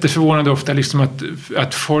är jätteförvånad ofta liksom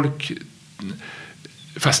att folk...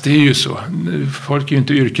 Fast det är ju så. Folk är ju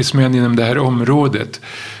inte yrkesmän inom det här området.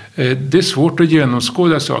 Det är svårt att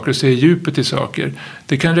genomskåda saker och se djupet i saker.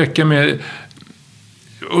 Det kan räcka med...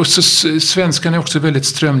 Och så svenskan är också väldigt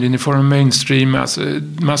strömlinjeform, mainstream. Alltså,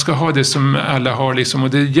 man ska ha det som alla har liksom, och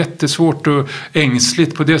det är jättesvårt och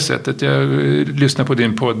ängsligt på det sättet. Jag lyssnade på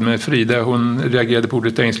din podd med Frida, hon reagerade på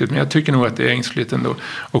ordet ängsligt, men jag tycker nog att det är ängsligt ändå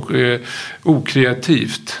och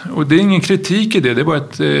okreativt. Och det är ingen kritik i det, det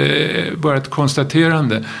är bara ett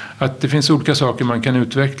konstaterande att det finns olika saker man kan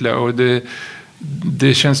utveckla, och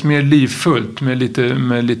det känns mer livfullt med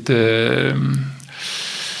lite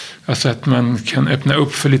alltså att man kan öppna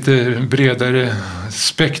upp för lite bredare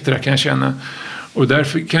spektra, kan jag känna. Och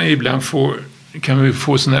därför kan vi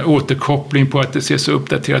få sån här återkoppling på att det ser så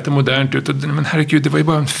uppdaterat och modernt ut. Men herregud, det var ju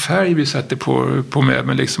bara en färg vi satte på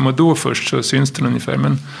möbeln liksom, och då först så syns den ungefär.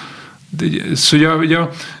 Men Så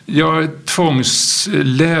jag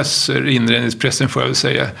tvångsläser inredningspressen, får jag väl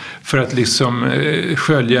säga, för att liksom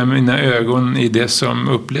skölja mina ögon i det som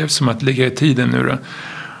upplevs som att ligga i tiden nu då.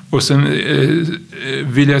 Och sen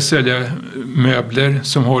vill jag sälja möbler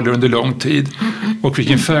som håller under lång tid. Och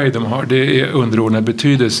vilken färg de har, det är underordnad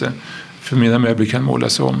betydelse. För mina möbler kan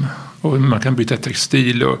målas om. Och man kan byta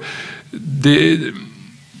textil. Och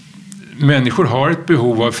människor har ett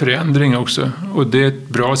behov av förändring också. Och det är ett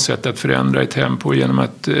bra sätt att förändra ett hem på genom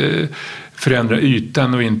att förändra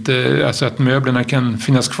ytan. Och inte, alltså att möblerna kan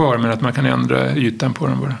finnas kvar, men att man kan ändra ytan på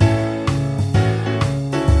dem bara.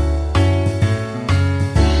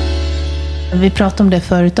 Vi pratade om det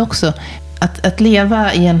förut också. Att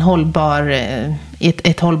leva i en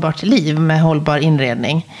ett hållbart liv med hållbar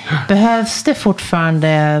inredning. Behövs det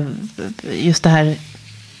fortfarande just det här?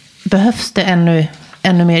 Behövs det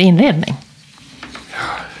ännu mer inredning?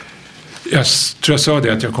 Jag tror jag sa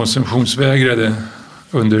det, att jag konsumtionsvägrade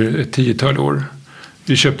under ett 10-tal år.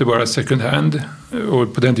 Vi köpte bara second hand,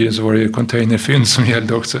 och på den tiden så var det containerfynd som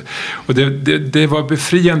gällde också. Och det var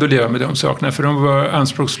befriande att leva med de sakerna, för de var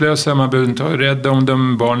anspråkslösa, man behövde inte vara rädd om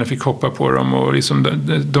dem, barnen fick hoppa på dem, och liksom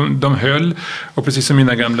de höll. Och precis som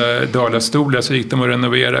mina gamla dalastolar så gick de att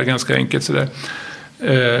renovera ganska enkelt sådär.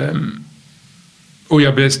 Och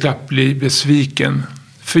jag slapp bli besviken.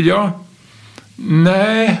 För jag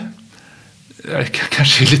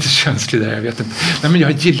kanske är lite känslig där, jag vet inte. Nej, men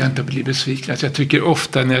jag gillar inte att bli besviken. Alltså jag tycker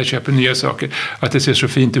ofta när jag köper nya saker att det ser så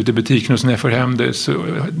fint ut i butiken, och så när jag får hem det så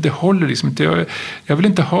det håller liksom inte. Jag vill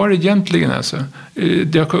inte ha det egentligen alltså.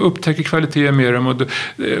 Jag upptäcker kvaliteter med dem, och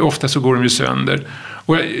ofta så går de ju sönder.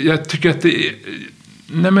 Och jag tycker att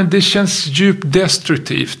det känns djupt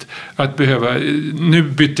destruktivt att behöva. Nu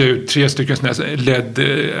bytte jag ut 3 stycken såna här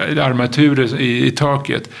LED-armaturer i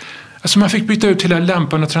taket. Alltså man fick byta ut hela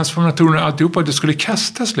lampan och transformatorerna och alltihopa, och det skulle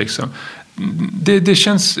kastas liksom. Det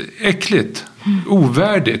känns äckligt,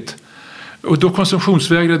 ovärdigt. Och då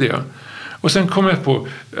konsumtionsvägrade jag. Och sen kom jag på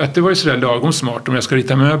att det var ju sådär lagom smart om jag ska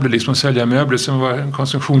rita möbler, liksom sälja möbler som var en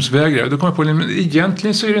konsumtionsvägrare. Då kom jag på att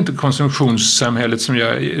egentligen så är det inte konsumtionssamhället som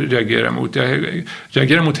jag reagerar mot. Jag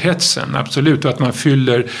reagerar mot hetsen, absolut. Och att man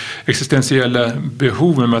fyller existentiella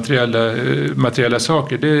behov med materiella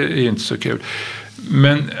saker, det är inte så kul.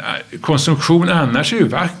 Men konsumtion annars är ju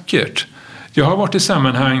vackert. Jag har varit i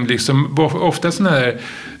sammanhang liksom, ofta sådana här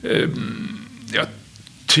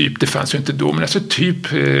typ, det fanns ju inte då, men alltså typ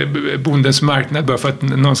bondens marknad, bara för att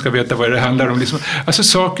någon ska veta vad det handlar om liksom.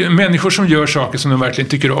 Alltså människor som gör saker som de verkligen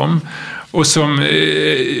tycker om, och som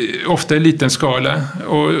ofta i liten skala,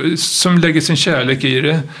 och som lägger sin kärlek i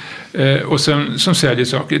det, och som säljer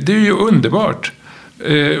saker. Det är ju underbart.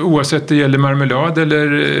 Oavsett det gäller marmelad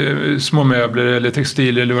eller små möbler eller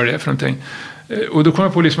textil eller vad det är för någonting. Och då kommer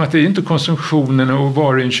jag på liksom att det är inte konsumtionen och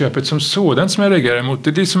varuinköpet som sådant som jag reagerar emot.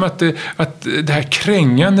 Det är som att det här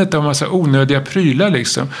krängandet av massa onödiga prylar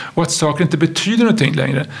liksom, och att saker inte betyder någonting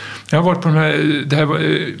längre. Jag har varit på det här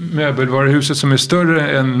möbelvaruhuset som är större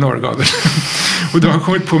än Norrgavel. Och då har jag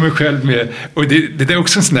kommit på mig själv med, och det är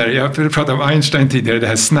också en sån där, jag pratade om Einstein tidigare, det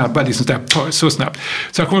här snabba, liksom så snabbt.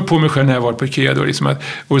 Så jag kommer på mig själv när jag var på Ikea då, liksom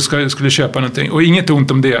och skulle köpa någonting. Och inget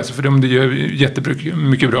ont om det, alltså, för de gör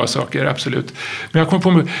jättemycket bra saker, absolut. Men jag kommer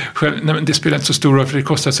på mig själv, nej, men det spelar inte så stor roll för det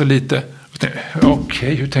kostar så lite.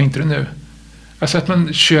 Okej, hur tänkte du nu? Alltså att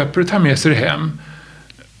man köper och tar med sig det hem,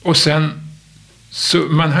 och sen så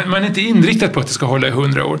man är inte inriktad på att det ska hålla i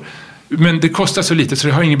 100 år. Men det kostar så lite så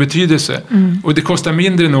det har ingen betydelse. Och det kostar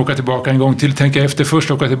mindre än att åka tillbaka en gång till. Tänka efter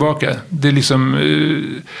först och åka tillbaka. Det är liksom,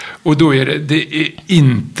 och då är det är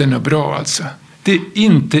inte något bra alltså. Det är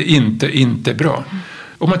inte bra.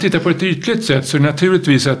 Om man tittar på ett ytligt sätt så är det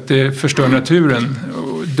naturligtvis att det förstör naturen.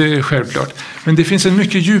 Det är självklart. Men det finns en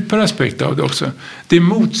mycket djupare aspekt av det också. Det är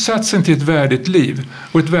motsatsen till ett värdigt liv.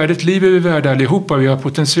 Och ett värdigt liv är vi värda allihopa. Vi har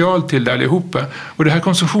potential till det allihopa. Och det här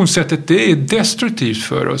konsumtionssättet, det är destruktivt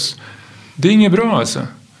för oss. Det är inget bra alltså.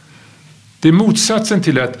 Det är motsatsen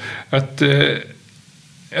till att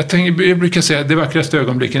jag brukar säga att det vackraste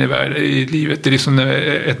ögonblicken i livet, det är liksom när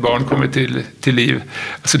ett barn kommer till liv.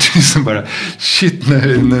 Alltså det är liksom bara shit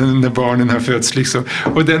när barnen har fötts liksom.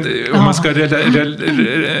 Och om man ska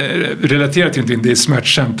relatera till någonting, det är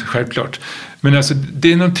smärtsamt självklart. Men alltså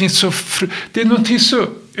det är någonting så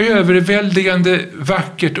överväldigande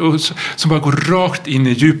vackert och som bara går rakt in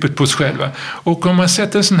i djupet på oss själva. Och om man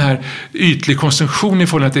sätter en sån här ytlig konsumtion i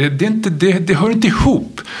förhållande till det hör inte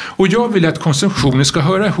ihop. Och jag vill att konsumtionen ska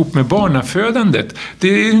höra ihop med barnafödandet. Det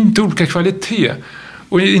är inte olika kvalitet.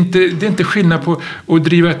 Och det är inte skillnad på att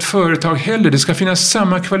driva ett företag heller. Det ska finnas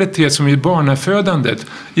samma kvalitet som i barnafödandet,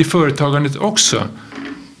 i företagandet också.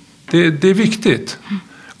 Det är viktigt.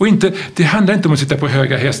 Och det handlar inte om att sitta på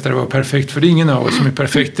höga hästar och vara perfekt, för det är ingen av oss som är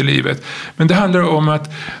perfekt i livet. Men det handlar om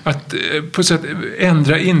att på sätt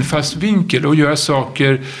ändra infallsvinkel och göra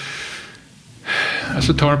saker,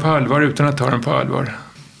 alltså ta dem på allvar utan att ta dem på allvar.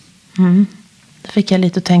 Det fick jag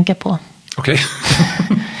lite att tänka på. Okej.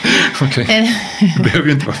 Det behöver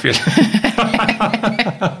ju inte vara fel.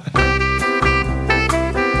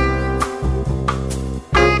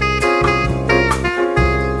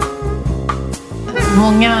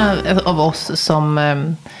 Många av oss som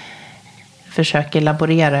försöker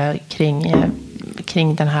laborera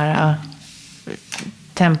kring den här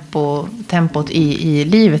tempot i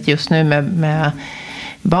livet just nu med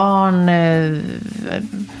barn,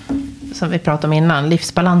 som vi pratade om innan,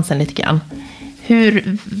 livsbalansen lite grann.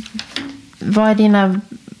 Vad är dina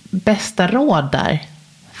bästa råd där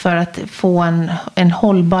för att få en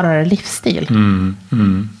hållbarare livsstil?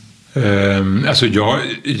 Alltså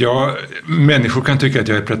människor kan tycka att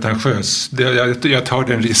jag är pretentiös. Jag tar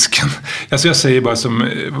den risken. Alltså jag säger bara som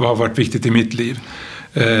har varit viktigt i mitt liv.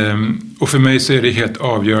 Och för mig så är det helt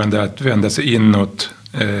avgörande att vända sig inåt.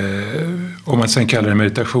 Om man sen kallar det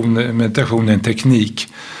meditation är en teknik.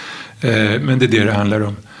 Men det är det handlar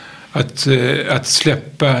om. Att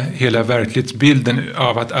släppa hela verklighetsbilden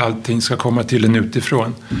av att allting ska komma till en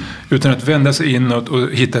utifrån. Utan att vända sig inåt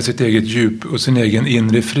och hitta sitt eget djup och sin egen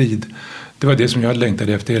inre frid. Det var det som jag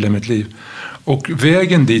längtade efter hela mitt liv. Och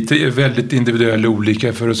vägen dit är väldigt individuell och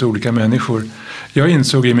olika för oss olika människor. Jag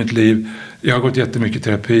insåg i mitt liv, jag har gått jättemycket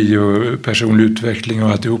terapi och personlig utveckling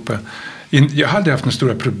och alltihopa. Jag hade haft några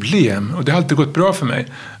stora problem och det har alltid gått bra för mig.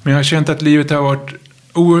 Men jag har känt att livet har varit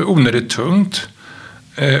onödigt tungt.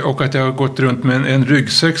 Och att jag har gått runt med en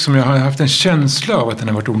ryggsäck som jag har haft en känsla av att den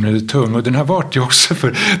har varit onödigt tung. Och den har varit ju också,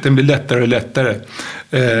 för den blir lättare och lättare.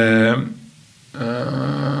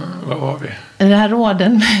 Vad var vi? Det här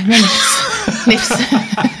råden med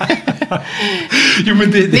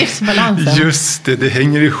livsbalansen. Just det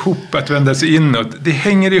hänger ihop att vända sig inåt. Det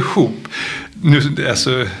hänger ihop. Nu,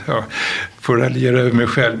 alltså, får raljera över mig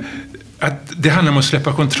själv. Att det handlar om att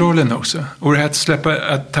släppa kontrollen också. Och det här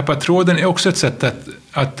att tappa tråden är också ett sätt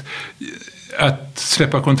att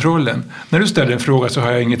släppa kontrollen. När du ställer en fråga så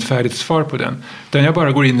har jag inget färdigt svar på den. Utan jag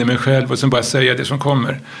bara går in i mig själv och sen bara säger det som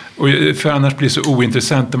kommer. För annars blir det så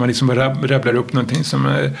ointressant om man liksom bara rabblar upp någonting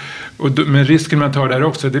som... Men risken man tar där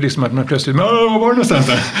också, det är liksom att man plötsligt... Vad var det någonstans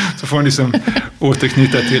där? Så får man liksom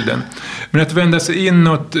återknyta till den. Men att vända sig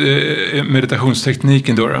inåt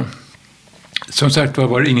meditationstekniken då. Som sagt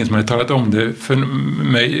var det ingen som hade talat om det för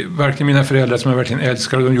mig. Varken mina föräldrar som jag verkligen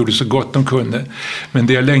älskar, och de gjorde så gott de kunde. Men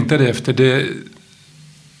det jag längtade efter,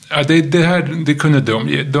 det kunde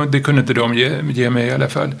inte de ge mig i alla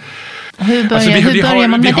fall. Hur börjar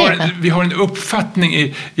man med det? Vi har en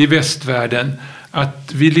uppfattning i västvärlden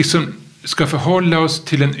att vi liksom ska förhålla oss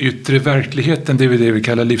till den yttre verkligheten, det är det vi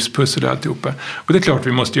kallar livspussel och alltihopa. Och det är klart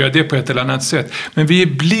vi måste göra det på ett eller annat sätt. Men vi är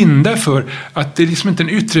blinda för att det är liksom inte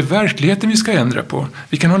den yttre verkligheten vi ska ändra på.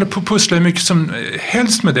 Vi kan hålla på och pussla mycket som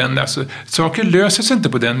helst med den. Alltså, saker löser sig inte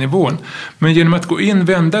på den nivån. Men genom att gå in,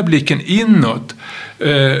 vända blicken inåt.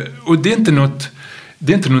 Och det är inte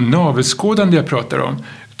något navelskådande jag pratar om.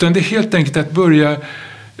 Utan det är helt enkelt att börja...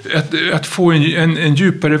 Att få en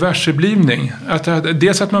djupare varseblivning.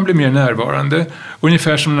 Dels att man blir mer närvarande.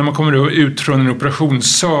 Ungefär som när man kommer ut från en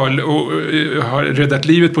operationssal och har räddat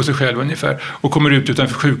livet på sig själv ungefär. Och kommer ut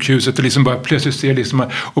utanför sjukhuset och liksom bara plötsligt ser liksom,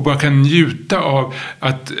 och bara kan njuta av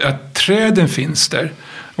att träden finns där.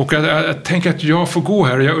 Och att tänka att jag får gå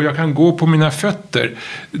här och jag kan gå på mina fötter.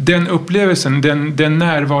 Den upplevelsen, den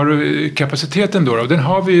närvarokapaciteten då, den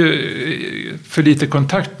har vi ju för lite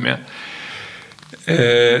kontakt med.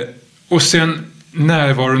 Och sen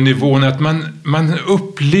närvaronivån, att man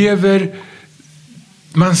upplever,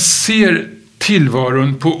 man ser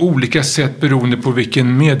tillvaron på olika sätt beroende på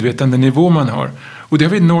vilken medvetandenivå man har. Och det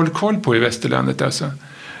har vi noll koll på i västerlandet alltså.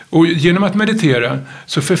 Och genom att meditera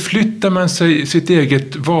så förflyttar man sig sitt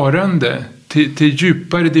eget varande till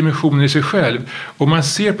djupare dimensioner i sig själv. Och man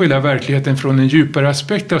ser på hela verkligheten från en djupare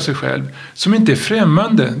aspekt av sig själv. Som inte är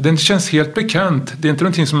främmande. Den känns helt bekant. Det är inte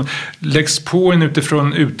någonting som läggs på en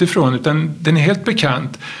utifrån. Utan den är helt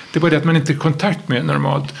bekant. Det är bara det att man inte är i kontakt med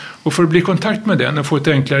normalt. Och för att bli i kontakt med den och få ett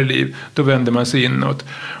enklare liv, då vänder man sig inåt.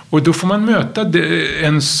 Och då får man möta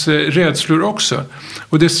ens rädslor också.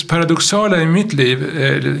 Och det paradoxala i mitt liv,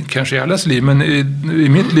 kanske i allas liv, men i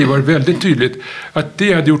mitt liv var det väldigt tydligt att det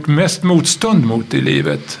jag hade gjort mest motstånd mot i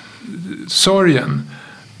livet, sorgen,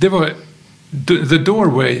 det var the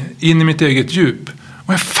doorway in i mitt eget djup.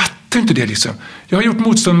 Och jag fattar inte det liksom. Jag har gjort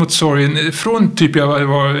motstånd mot sorgen från typ jag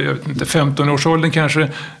var 15 års åldern kanske,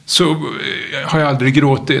 så har jag aldrig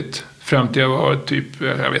gråtit. fram till jag var typ,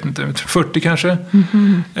 jag vet inte, 40 kanske.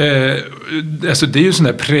 Alltså det är ju sån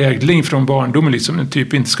där prägling från barndomen liksom,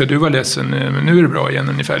 typ inte ska du vara ledsen, men nu är det bra igen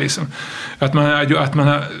ungefär liksom. Att man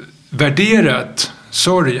har värderat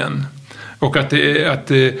sorgen. Och att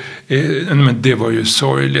det var ju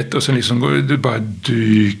sorgligt. Och så liksom det bara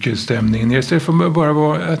dyker stämningen ner. Så det får bara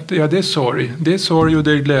vara att det är sorg. Det är sorg och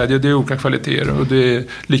det är glädje. Det är olika kvaliteter. Och det är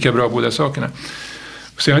lika bra båda sakerna.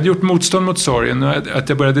 Så jag hade gjort motstånd mot sorgen. Och att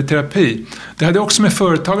jag började terapi. Det hade också med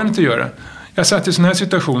företagandet att göra. Jag satt i sådana här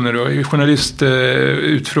situationer då, i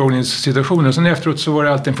journalistutfrågningssituationer. Och sen efteråt så var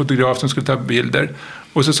det alltid en fotograf som skulle ta bilder.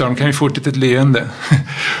 Och så sa de, kan vi få ett litet leende?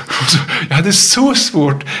 Och så, jag hade så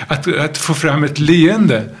svårt att få fram ett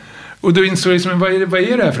leende. Och då insåg jag liksom, vad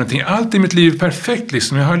är det här för någonting? Allt i mitt liv är perfekt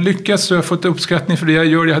liksom. Jag har lyckats och jag har fått uppskattning för det jag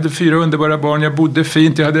gör. Jag hade 4 underbara barn, jag bodde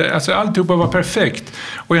fint. Alltså alltihopa var perfekt.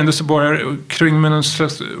 Och ändå så bara kring med någon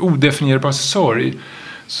slags odefinierbar sorg.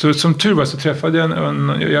 Så som tur var så träffade jag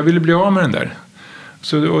jag ville bli av med den där.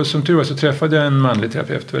 Och som tur var så träffade jag en manlig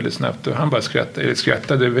terapeut väldigt snabbt. Och han bara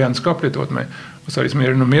skrattade vänskapligt åt mig. Och sa liksom, är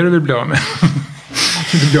det något mer du vill bli av med?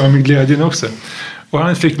 Du vill bli av med glädjen också. Och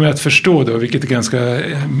han fick mig att förstå då, vilket är ganska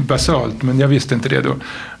basalt. Men jag visste inte det då.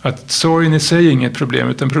 Att sorgen i sig är inget problem.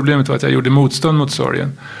 Utan problemet var att jag gjorde motstånd mot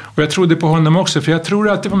sorgen. Och jag trodde på honom också. För jag tror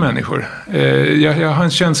alltid på människor. Jag har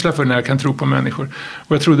en känsla för när jag kan tro på människor.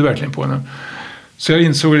 Och jag trodde verkligen på honom. Så jag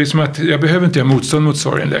insåg liksom att jag behöver inte göra motstånd mot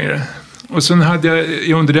sorgen längre. Och sen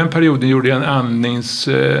under den perioden gjorde jag en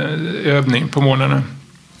andningsövning på morgnarna.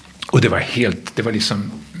 Och det var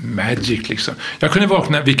liksom magic liksom. Jag kunde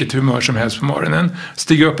vakna vilket humör som helst på morgonen.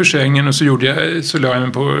 Stiga upp ur sängen och så la jag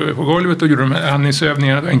mig på golvet och gjorde de här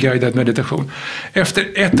andningsövningarna, en guidad meditation. Efter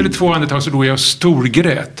 1 eller 2 andetag så låg jag och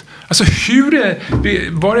storgrät. Alltså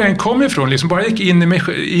var jag än kom ifrån, liksom, bara jag gick in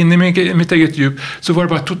i mitt eget djup så var det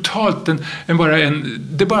bara totalt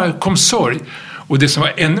det bara kom sorg. Och det som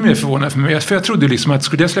var ännu mer förvånande för mig, för jag trodde liksom att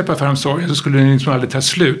skulle jag släppa fram sorgen så skulle den liksom aldrig ta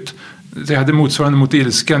slut. Så jag hade motsvarande mot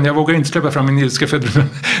ilskan. Jag vågade inte släppa fram min ilska för den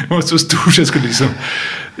var så stor så jag skulle liksom...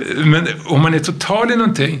 Men om man är total i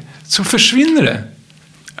någonting så försvinner det.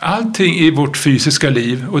 Allting i vårt fysiska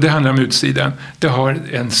liv, och det handlar om utsidan, det har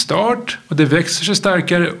en start och det växer sig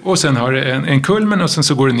starkare och sen har det en kulmen och sen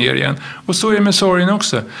så går det ner igen. Och så är det med sorgen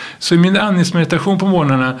också. Så i min andningsmeditation på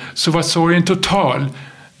morgnarna så var sorgen total.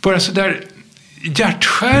 Bara så där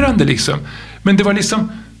hjärtskärande liksom. Men det var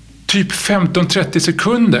liksom typ 15-30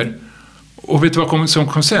 sekunder. Och vet du vad som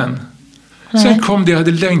kom sen? Nej. Sen kom det jag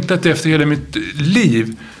hade längtat efter hela mitt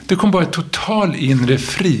liv. Det kom bara total inre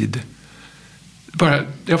frid.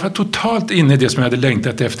 Jag var totalt inne i det som jag hade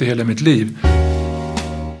längtat efter hela mitt liv.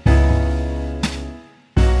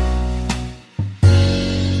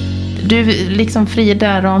 Du, liksom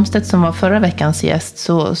Frida Ramstedt som var förra veckans gäst,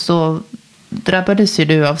 så drabbades ju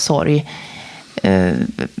du av sorg.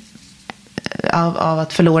 Av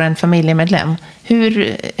att förlora en familjemedlem.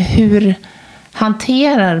 Hur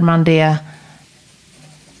hanterar man det,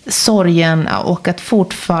 sorgen, och att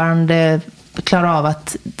fortfarande klara av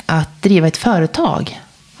att driva ett företag?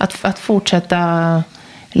 Att fortsätta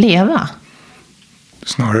leva?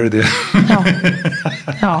 Snarare det. Ja.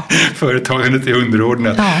 Ja. Företagandet är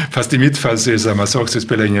underordnat. Ja. Fast i mitt fall så är det samma sak, så det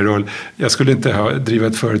spelar ingen roll. Jag skulle inte driva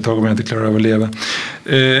ett företag om jag inte klarar av att leva.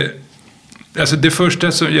 Alltså det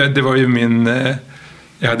första det var ju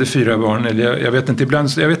jag hade 4 barn, eller jag vet inte om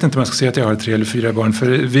man ska säga att jag har 3 eller 4 barn, för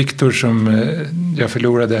Viktor som jag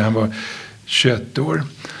förlorade, han var 21 år.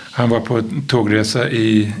 Han var på tågresa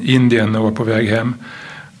i Indien och var på väg hem.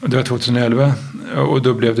 Och det var 2011 och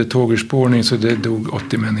då blev det tågurspårning så det dog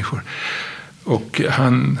 80 människor. Och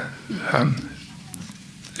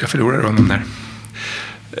jag förlorade honom där.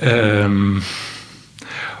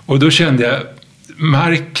 Och då kände jag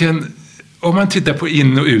marken, om man tittar på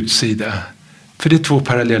in- och utsida, för det är 2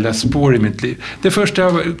 parallella spår i mitt liv. Det första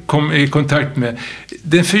jag kom i kontakt med,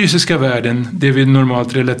 den fysiska världen, det vi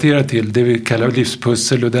normalt relaterar till, det vi kallar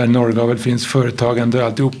livspussel, och där Norrgavel finns, företagande och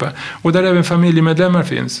alltihopa. Och där även familjemedlemmar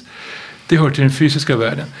finns. Det hör till den fysiska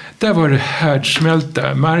världen. Där var det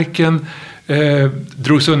härdsmälta. Marken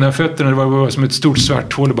drogs undan fötterna, det var som ett stort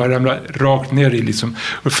svart hål och bara ramlade rakt ner i liksom.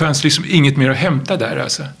 Och det fanns liksom inget mer att hämta där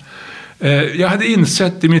alltså. Jag hade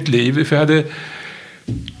insett i mitt liv, för jag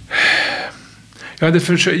hade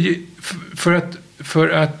försökt, för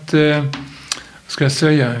att ska jag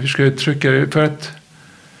säga, hur ska jag uttrycka det,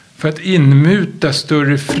 för att inmuta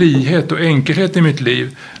större frihet och enkelhet i mitt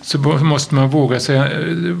liv, så måste man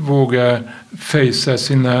våga fejsa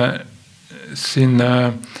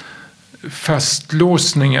sina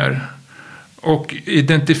fastlåsningar Och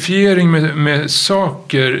identifiering med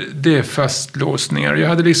saker, det är fastlåsningar. Jag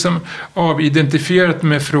hade liksom avidentifierat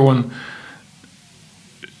mig från...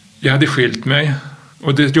 Jag hade skilt mig.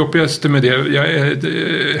 Och det jobbigaste med det...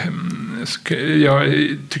 Jag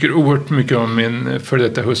tycker oerhört mycket om min före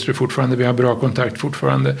detta hustru fortfarande. Vi har bra kontakt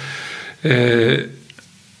fortfarande.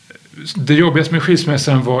 Det jobbigaste med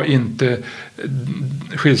skilsmässan var inte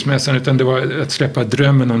skilsmässan, utan det var att släppa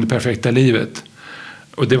drömmen om det perfekta livet.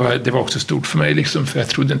 Och det var också stort för mig liksom, för jag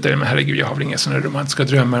trodde inte, men herregud, jag har väl inga sådana romantiska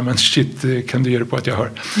drömmar, men shit, kan du göra på att jag har.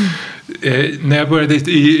 När jag började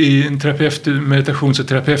i en meditations- och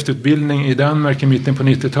terapeututbildning i Danmark i mitten på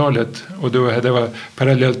 90-talet, och då det var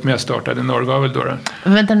parallellt med att jag startade Norrgavel då.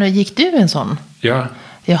 Vänta nu, gick du en sån? Ja.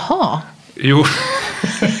 Jaha. Jo,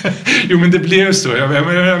 men det blev så. Jag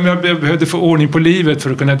behövde få ordning på livet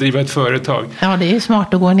för att kunna driva ett företag. Ja, det är ju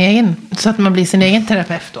smart att gå en egen, så att man blir sin egen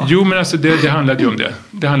terapeut då. Jo, men alltså det handlade ju om det.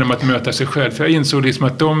 Det handlade om att möta sig själv. För jag insåg liksom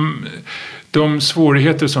att de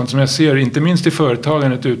svårigheter och sånt som jag ser, inte minst i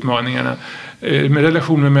företagandet, utmaningarna, med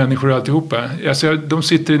relation med människor och alltihopa. Alltså, de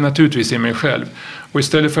sitter naturligtvis i mig själv. Och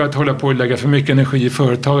istället för att hålla på och lägga för mycket energi i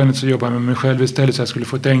företagandet, så jobbar jag med mig själv istället, så jag skulle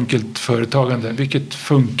få ett enkelt företagande, vilket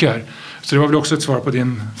funkar. Så det var väl också ett svar på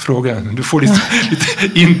din fråga. Du får lite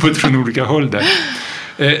input från olika håll där.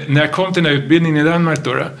 När jag kom till den här utbildningen i Danmark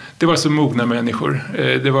då, det var så mogna människor.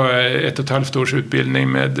 Det var 1,5 års utbildning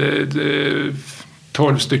med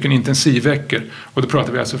 12 stycken intensivveckor. Och då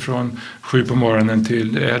pratar vi alltså från 7 på morgonen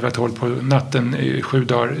till 11-12 på natten i 7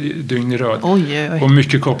 dagar dygn i rad. Oj. Och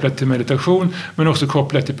mycket kopplat till meditation, men också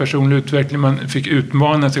kopplat till personlig utveckling. Man fick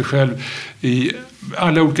utmana sig själv i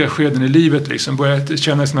alla olika skeden i livet. Liksom. Börja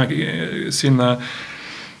känna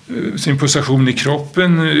sin position i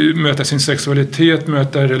kroppen, möta sin sexualitet,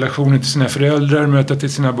 möta relationen till sina föräldrar, möta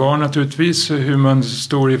till sina barn naturligtvis, hur man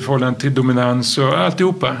står i förhållande till dominans och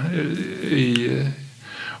alltihopa.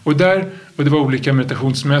 Och det var olika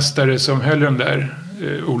meditationsmästare som höll de där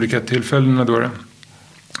olika tillfällena då.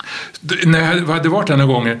 När jag hade varit några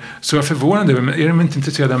gånger så var jag förvånad över, är de inte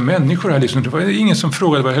intresserade av människor här liksom? Det var ingen som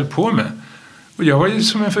frågade vad jag höll på med. Och jag var ju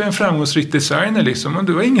som en framgångsrik designer liksom, och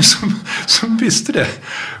det var ingen som visste det.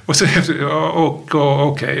 Och så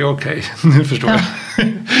okej, nu förstår jag.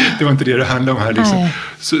 Det var inte det handlade om här liksom.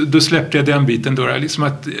 Så då släppte jag den biten då, liksom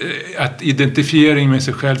att identifiering med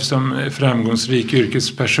sig själv som framgångsrik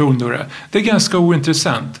yrkesperson då, det är ganska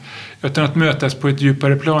ointressant, utan att mötas på ett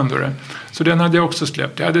djupare plan då. Så den hade jag också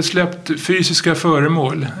släppt. Jag hade släppt fysiska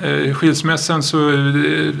föremål. Skilsmässan, så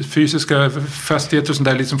fysiska fastigheter och sånt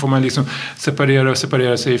där liksom får man liksom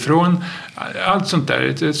separera sig ifrån. Allt sånt där.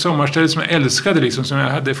 Ett sommarställe som jag älskade liksom, som jag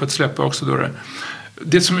hade fått släppa också då.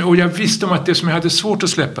 Och jag visste om att det som jag hade svårt att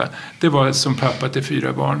släppa, det var som pappa till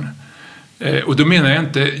 4 barn. Och då menar jag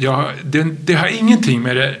inte, det har ingenting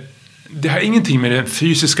med det. Det har ingenting med den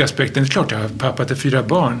fysiska aspekten. Det är klart jag har pappa till 4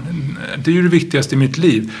 barn. Det är ju det viktigaste i mitt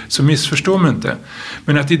liv. Så missförstå mig inte.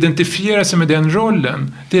 Men att identifiera sig med den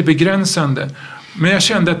rollen, det är begränsande. Men jag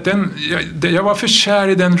kände att jag var för kär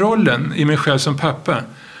i den rollen, i mig själv som pappa.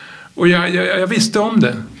 Och jag visste om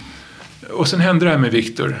det. Och sen hände det här med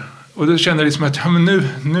Viktor. Och då kände jag liksom att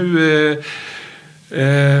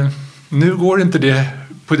nu går inte det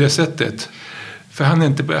på det sättet. För han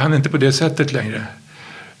är inte på det sättet längre.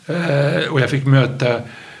 Och jag fick möta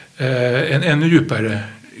en ännu djupare,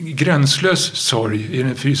 gränslös sorg i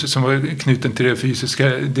den som var knuten till den fysiska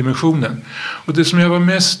dimensionen. Och det som jag var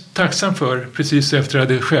mest tacksam för precis efter det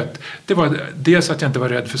hade skett, det var dels att jag inte var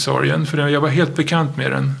rädd för sorgen, för jag var helt bekant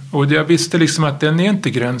med den. Och jag visste liksom att den är inte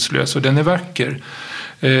gränslös och den är vacker.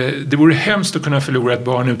 Det vore hemskt att kunna förlora ett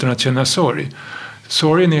barn utan att känna sorg.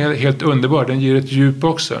 Sorgen är helt underbar, den ger ett djup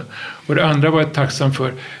också. Och det andra var jag tacksam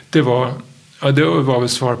för, det var väl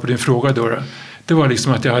svar på din fråga då. Det var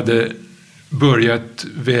liksom att jag hade börjat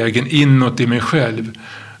vägen inåt i mig själv.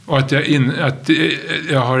 Och att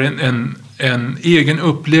jag har en egen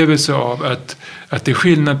upplevelse av att det är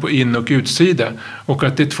skillnad på in- och utsida. Och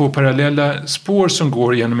att det är 2 parallella spår som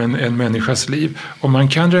går genom en människas liv. Och man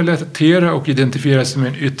kan relatera och identifiera sig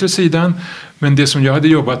med den yttre sidan. Men det som jag hade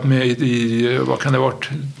jobbat med i vad kan det ha varit,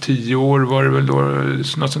 10 år var det väl då,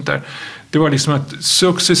 något sånt där. Det var liksom att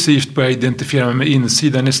successivt börja identifiera mig med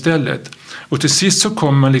insidan istället. Och till sist så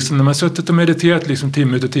kommer man liksom, när man suttit och mediterat liksom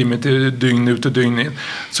timme ut och timme, till dygn ut och dygn in,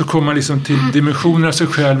 så kommer man liksom till dimensioner av sig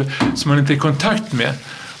själv som man inte är i kontakt med.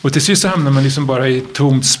 Och till sist så hamnar man liksom bara i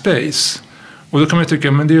tomt space. Och då kan man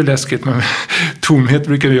tycka, men det är ju läskigt, men tomhet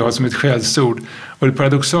brukar vi ha som ett skällsord. Och det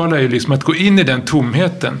paradoxala är ju liksom att gå in i den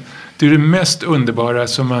tomheten. Det är det mest underbara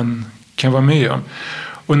som man kan vara med om.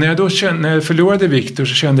 Och när jag förlorade Viktor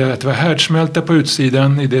så kände jag att det var härdsmälta på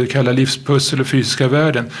utsidan i det vi kallar livspussel och fysiska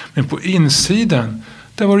världen. Men på insidan,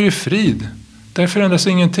 där var det ju frid. Där förändras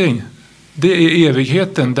ingenting. Det är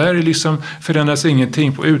evigheten. Där är liksom förändras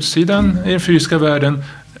ingenting. På utsidan i den fysiska världen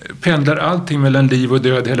pendlar allting mellan liv och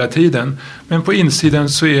död hela tiden. Men på insidan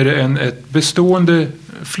så är det ett bestående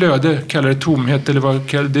flöde, kallar det tomhet,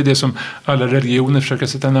 eller det är det som alla religioner försöker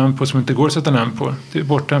sätta namn på som inte går att sätta namn på. Det är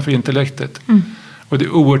bortanför intellektet. Och det är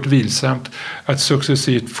oerhört vilsamt att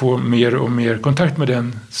successivt få mer och mer kontakt med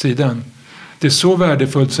den sidan. Det är så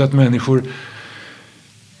värdefullt så att människor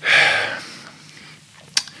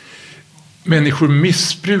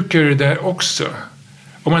missbrukar det där också.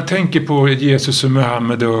 Om man tänker på Jesus och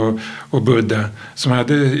Muhammed och Buddha som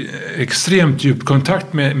hade extremt djup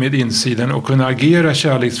kontakt med insidan och kunde agera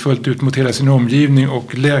kärleksfullt ut mot hela sin omgivning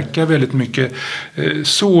och läka väldigt mycket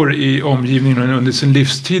sår i omgivningen under sin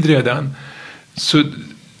livstid redan. Så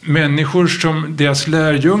människor som deras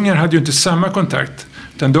lärjungar hade ju inte samma kontakt,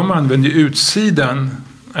 utan de använde utsidan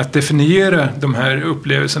att definiera de här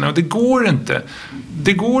upplevelserna, och det går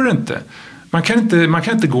inte. Man kan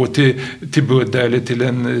inte gå till Buddha eller till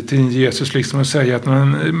en Jesus liksom och säga att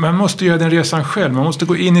man måste göra den resan själv. Man måste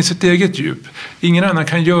gå in i sitt eget djup. Ingen annan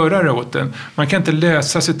kan göra det åt en. Man kan inte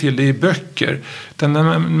läsa sig till det i böcker.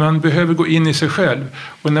 Utan man behöver gå in i sig själv.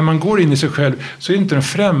 Och när man går in i sig själv så är det inte något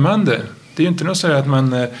främmande. Det är inte något så här att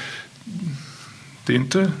man...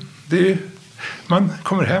 man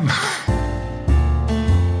kommer hem.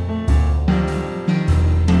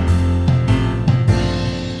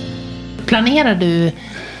 Planerar du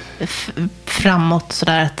framåt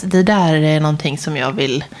sådär att det där är någonting som jag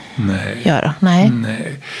vill göra?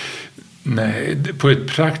 Nej, på ett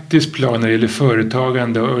praktiskt plan när det gäller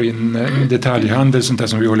företagande och detaljhandel, sånt där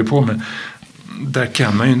som vi håller på med, där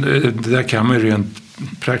kan man ju rent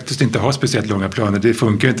praktiskt inte ha speciellt långa planer. Det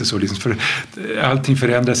funkar inte så liksom, för allting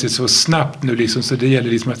förändras sig så snabbt nu liksom, så det gäller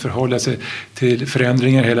liksom att förhålla sig till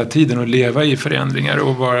förändringar hela tiden och leva i förändringar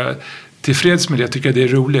och vara tillfreds med det. Jag tycker det är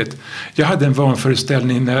roligt. Jag hade en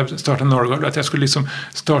vanföreställning när jag startade Norrgavel att jag skulle liksom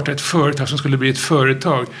starta ett företag som skulle bli ett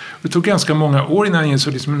företag. Det tog ganska många år innan jag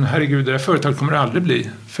insåg liksom, herregud, det här företaget kommer aldrig bli.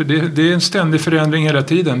 För det är en ständig förändring hela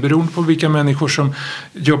tiden. Beroende på vilka människor som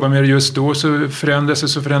jobbar med det just då så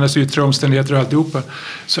förändras yttre omständigheter och alltihopa.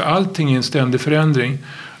 Så allting är en ständig förändring.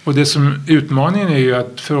 Och det som utmaningen är ju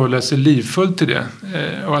att förhålla sig livfullt till det.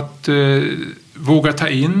 Och att våga ta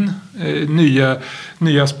in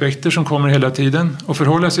nya aspekter som kommer hela tiden och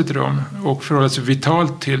förhålla sig till dem och förhålla sig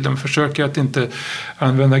vitalt till dem. Försöka att inte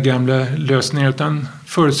använda gamla lösningar utan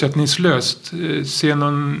förutsättningslöst se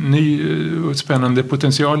någon ny och spännande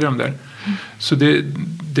potential i dem där. Så det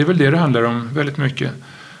är väl det handlar om väldigt mycket.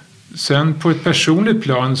 Sen på ett personligt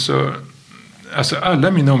plan så alltså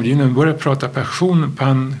alla mina omgivningar börjar prata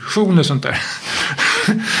pension och sånt där.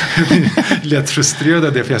 Jag blir lätt frustrerad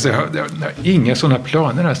av det, för jag säger jag har inga sådana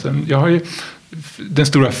planer. Alltså. Jag har ju den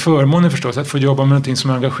stora förmånen förstås att få jobba med någonting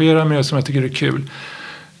som engagerar mig och som jag tycker är kul.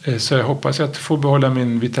 Så jag hoppas att få behålla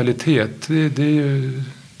min vitalitet.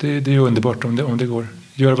 Det är underbart om det går.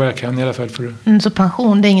 Gör vad jag kan i alla fall för det. Så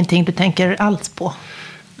pension, det är ingenting du tänker alls på?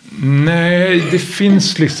 Nej, det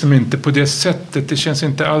finns liksom inte på det sättet. Det känns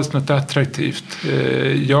inte alls något attraktivt.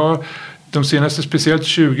 De senaste speciellt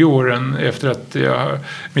 20 åren efter att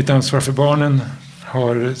mitt ansvar för barnen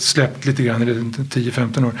har släppt lite grann, eller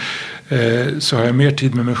 10-15 år, så har jag mer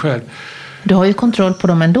tid med mig själv. Du har ju kontroll på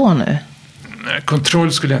dem ändå nu. Nej,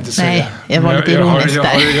 kontroll skulle jag inte säga. Nej, jag var lite ironisk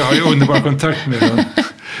där. Jag har ju underbar kontakt med dem.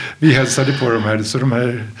 Vi hälsade på dem här, så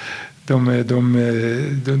de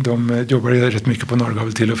jobbar rätt mycket på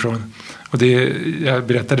Norrgavel till och från. Och jag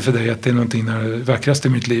berättade för dig att det är någonting av det vackraste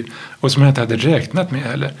i mitt liv. Och som jag inte hade räknat med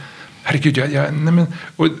heller. Herregud,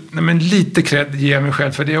 lite cred ger jag mig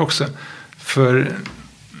själv för det också. För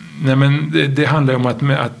det handlar om att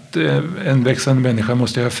en växande människa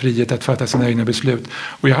måste ha frihet att fatta sina egna beslut.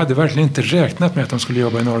 Och jag hade verkligen inte räknat med att de skulle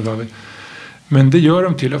jobba i Norrgavel. Men det gör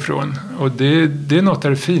de till och från. Och det är något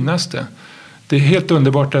av det finaste. Det är helt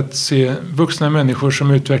underbart att se vuxna människor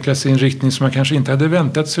som utvecklas i en riktning som man kanske inte hade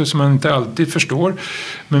väntat sig och som man inte alltid förstår.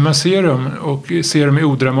 Men man ser dem och ser dem i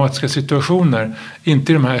odramatiska situationer.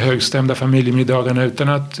 Inte i de här högstämda familjemiddagarna utan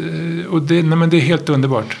att... Och det är helt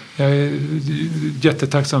underbart. Jag är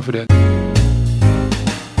jättetacksam för det.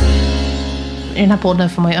 I den här podden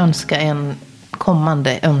får man ju önska en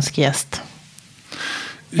kommande önskegäst.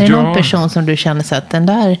 Är det någon person som du känner så att den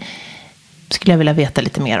där skulle jag vilja veta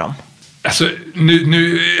lite mer om? Alltså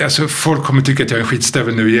folk kommer tycka att jag är en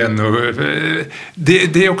skitstövel nu igen. Och,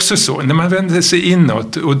 det är också så. När man vänder sig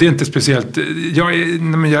inåt, och det är inte speciellt... Jag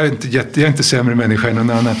är inte sämre människa än någon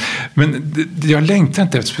annan. Men jag längtar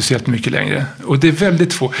inte efter speciellt mycket längre. Och det är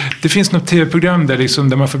väldigt få. Det finns något tv-program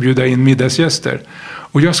där man får bjuda in middagsgäster.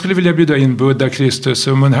 Och jag skulle vilja bjuda in Buddha, Kristus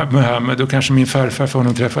och Muhammed och kanske min farfar, för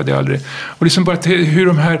honom träffade jag aldrig. Och liksom bara hur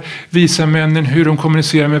de här visa männen, hur de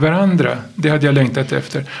kommunicerar med varandra, det hade jag längtat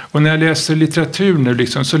efter. Och när jag läser litteratur nu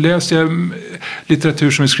så läser jag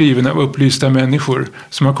litteratur som är skriven av upplysta människor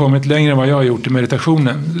som har kommit längre än vad jag har gjort i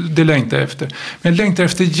meditationen. Det längtar jag efter. Men jag längtar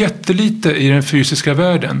efter jättelite i den fysiska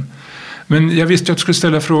världen. Men jag visste att jag skulle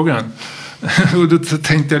ställa frågan. Och då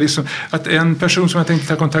tänkte jag att en person som jag tänkte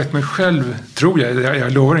ta kontakt med själv, tror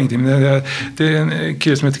jag lovar ingenting, men det är en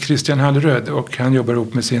kille som heter Christian Hallröd, och han jobbar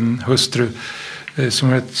ihop med sin hustru som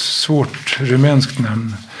har ett svårt rumänskt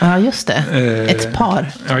namn. Ja, just det. Ett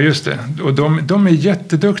par. Ja, just det. Och de är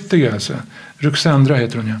jätteduktiga alltså. Ruxandra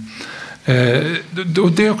heter hon, ja.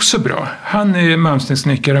 Och det är också bra. Han är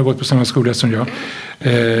malmstensnickare, har gått på samma skola som jag.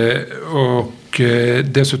 Och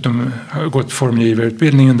dessutom har gått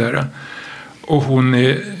formgivarutbildningen där. Och hon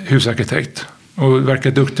är husarkitekt och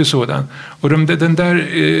verkar duktig sådan. Och den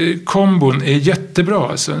där kombon är jättebra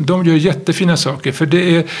alltså. De gör jättefina saker, för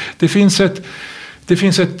det finns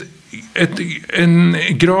en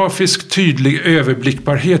grafisk tydlig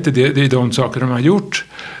överblickbarhet i de saker de har gjort,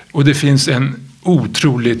 och det finns en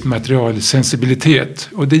otroligt materialsensibilitet,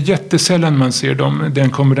 och det är jättesällan man ser den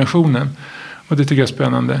kombinationen. Och det tycker jag är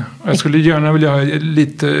spännande. Jag skulle gärna vilja ha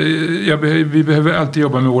lite... Vi behöver alltid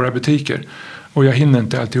jobba med våra butiker. Och jag hinner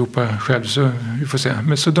inte alltihopa själv, så vi får se. Men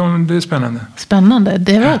det är spännande. Spännande.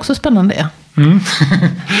 Det var också spännande, ja. Mm.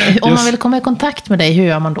 Om man vill komma i kontakt med dig, hur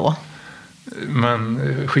gör man då? Man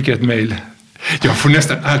skickar ett mejl. Jag får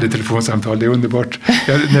nästan aldrig telefonsamtal, det är underbart.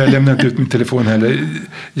 När jag lämnar inte ut min telefon heller.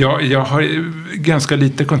 Jag har ganska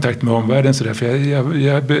lite kontakt med omvärlden sådär.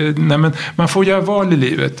 För men man får göra val i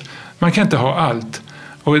livet. Man kan inte ha allt.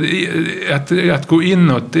 Och att gå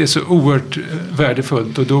inåt, det är så oerhört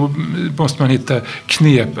värdefullt. Och då måste man hitta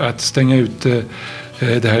knep att stänga ut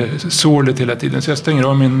det här sålet hela tiden. Så jag stänger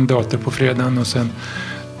av min dator på fredagen, och sen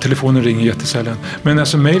telefonen ringer jättesällan. Men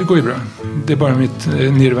alltså mejl går ju bra. Det är bara mitt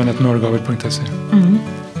nirvan@norrgavel.se. Mm.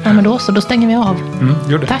 Ja, men då stänger vi av.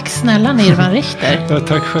 Gör det. Tack snälla Nirvan Richter. Ja,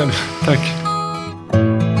 tack själv. Tack.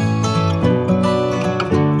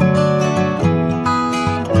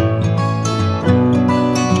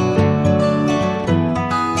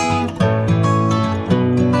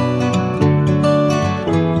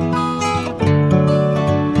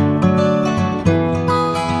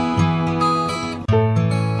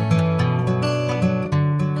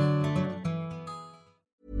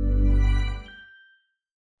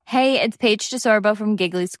 Hey, it's Paige DeSorbo from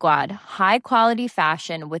Giggly Squad. High quality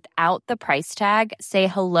fashion without the price tag. Say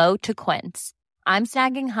hello to Quince. I'm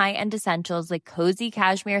snagging high-end essentials like cozy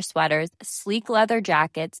cashmere sweaters, sleek leather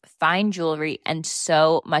jackets, fine jewelry, and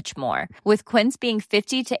so much more. With Quince being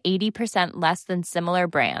 50 to 80% less than similar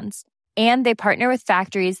brands. And they partner with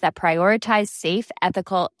factories that prioritize safe,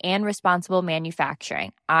 ethical, and responsible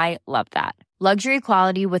manufacturing. I love that. Luxury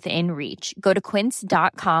quality within reach. Go to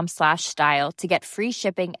quince.com/style to get free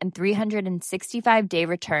shipping and 365-day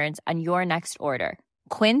returns on your next order.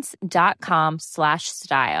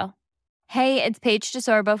 Quince.com/style. Hey, it's Paige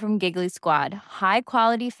DeSorbo from Giggly Squad. High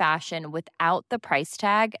quality fashion without the price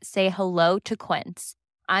tag. Say hello to Quince.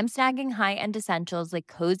 I'm snagging high-end essentials like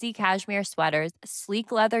cozy cashmere sweaters,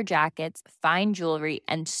 sleek leather jackets, fine jewelry,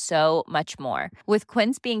 and so much more. With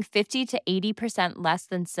Quince being 50 to 80% less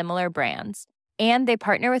than similar brands. And they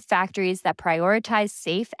partner with factories that prioritize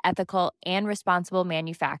safe, ethical, and responsible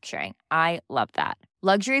manufacturing. I love that.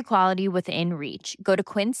 Luxury quality within reach. Go to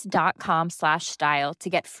quince.com/style to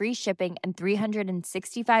get free shipping and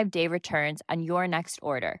 365-day returns on your next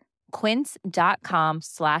order.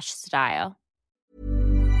 Quince.com/style.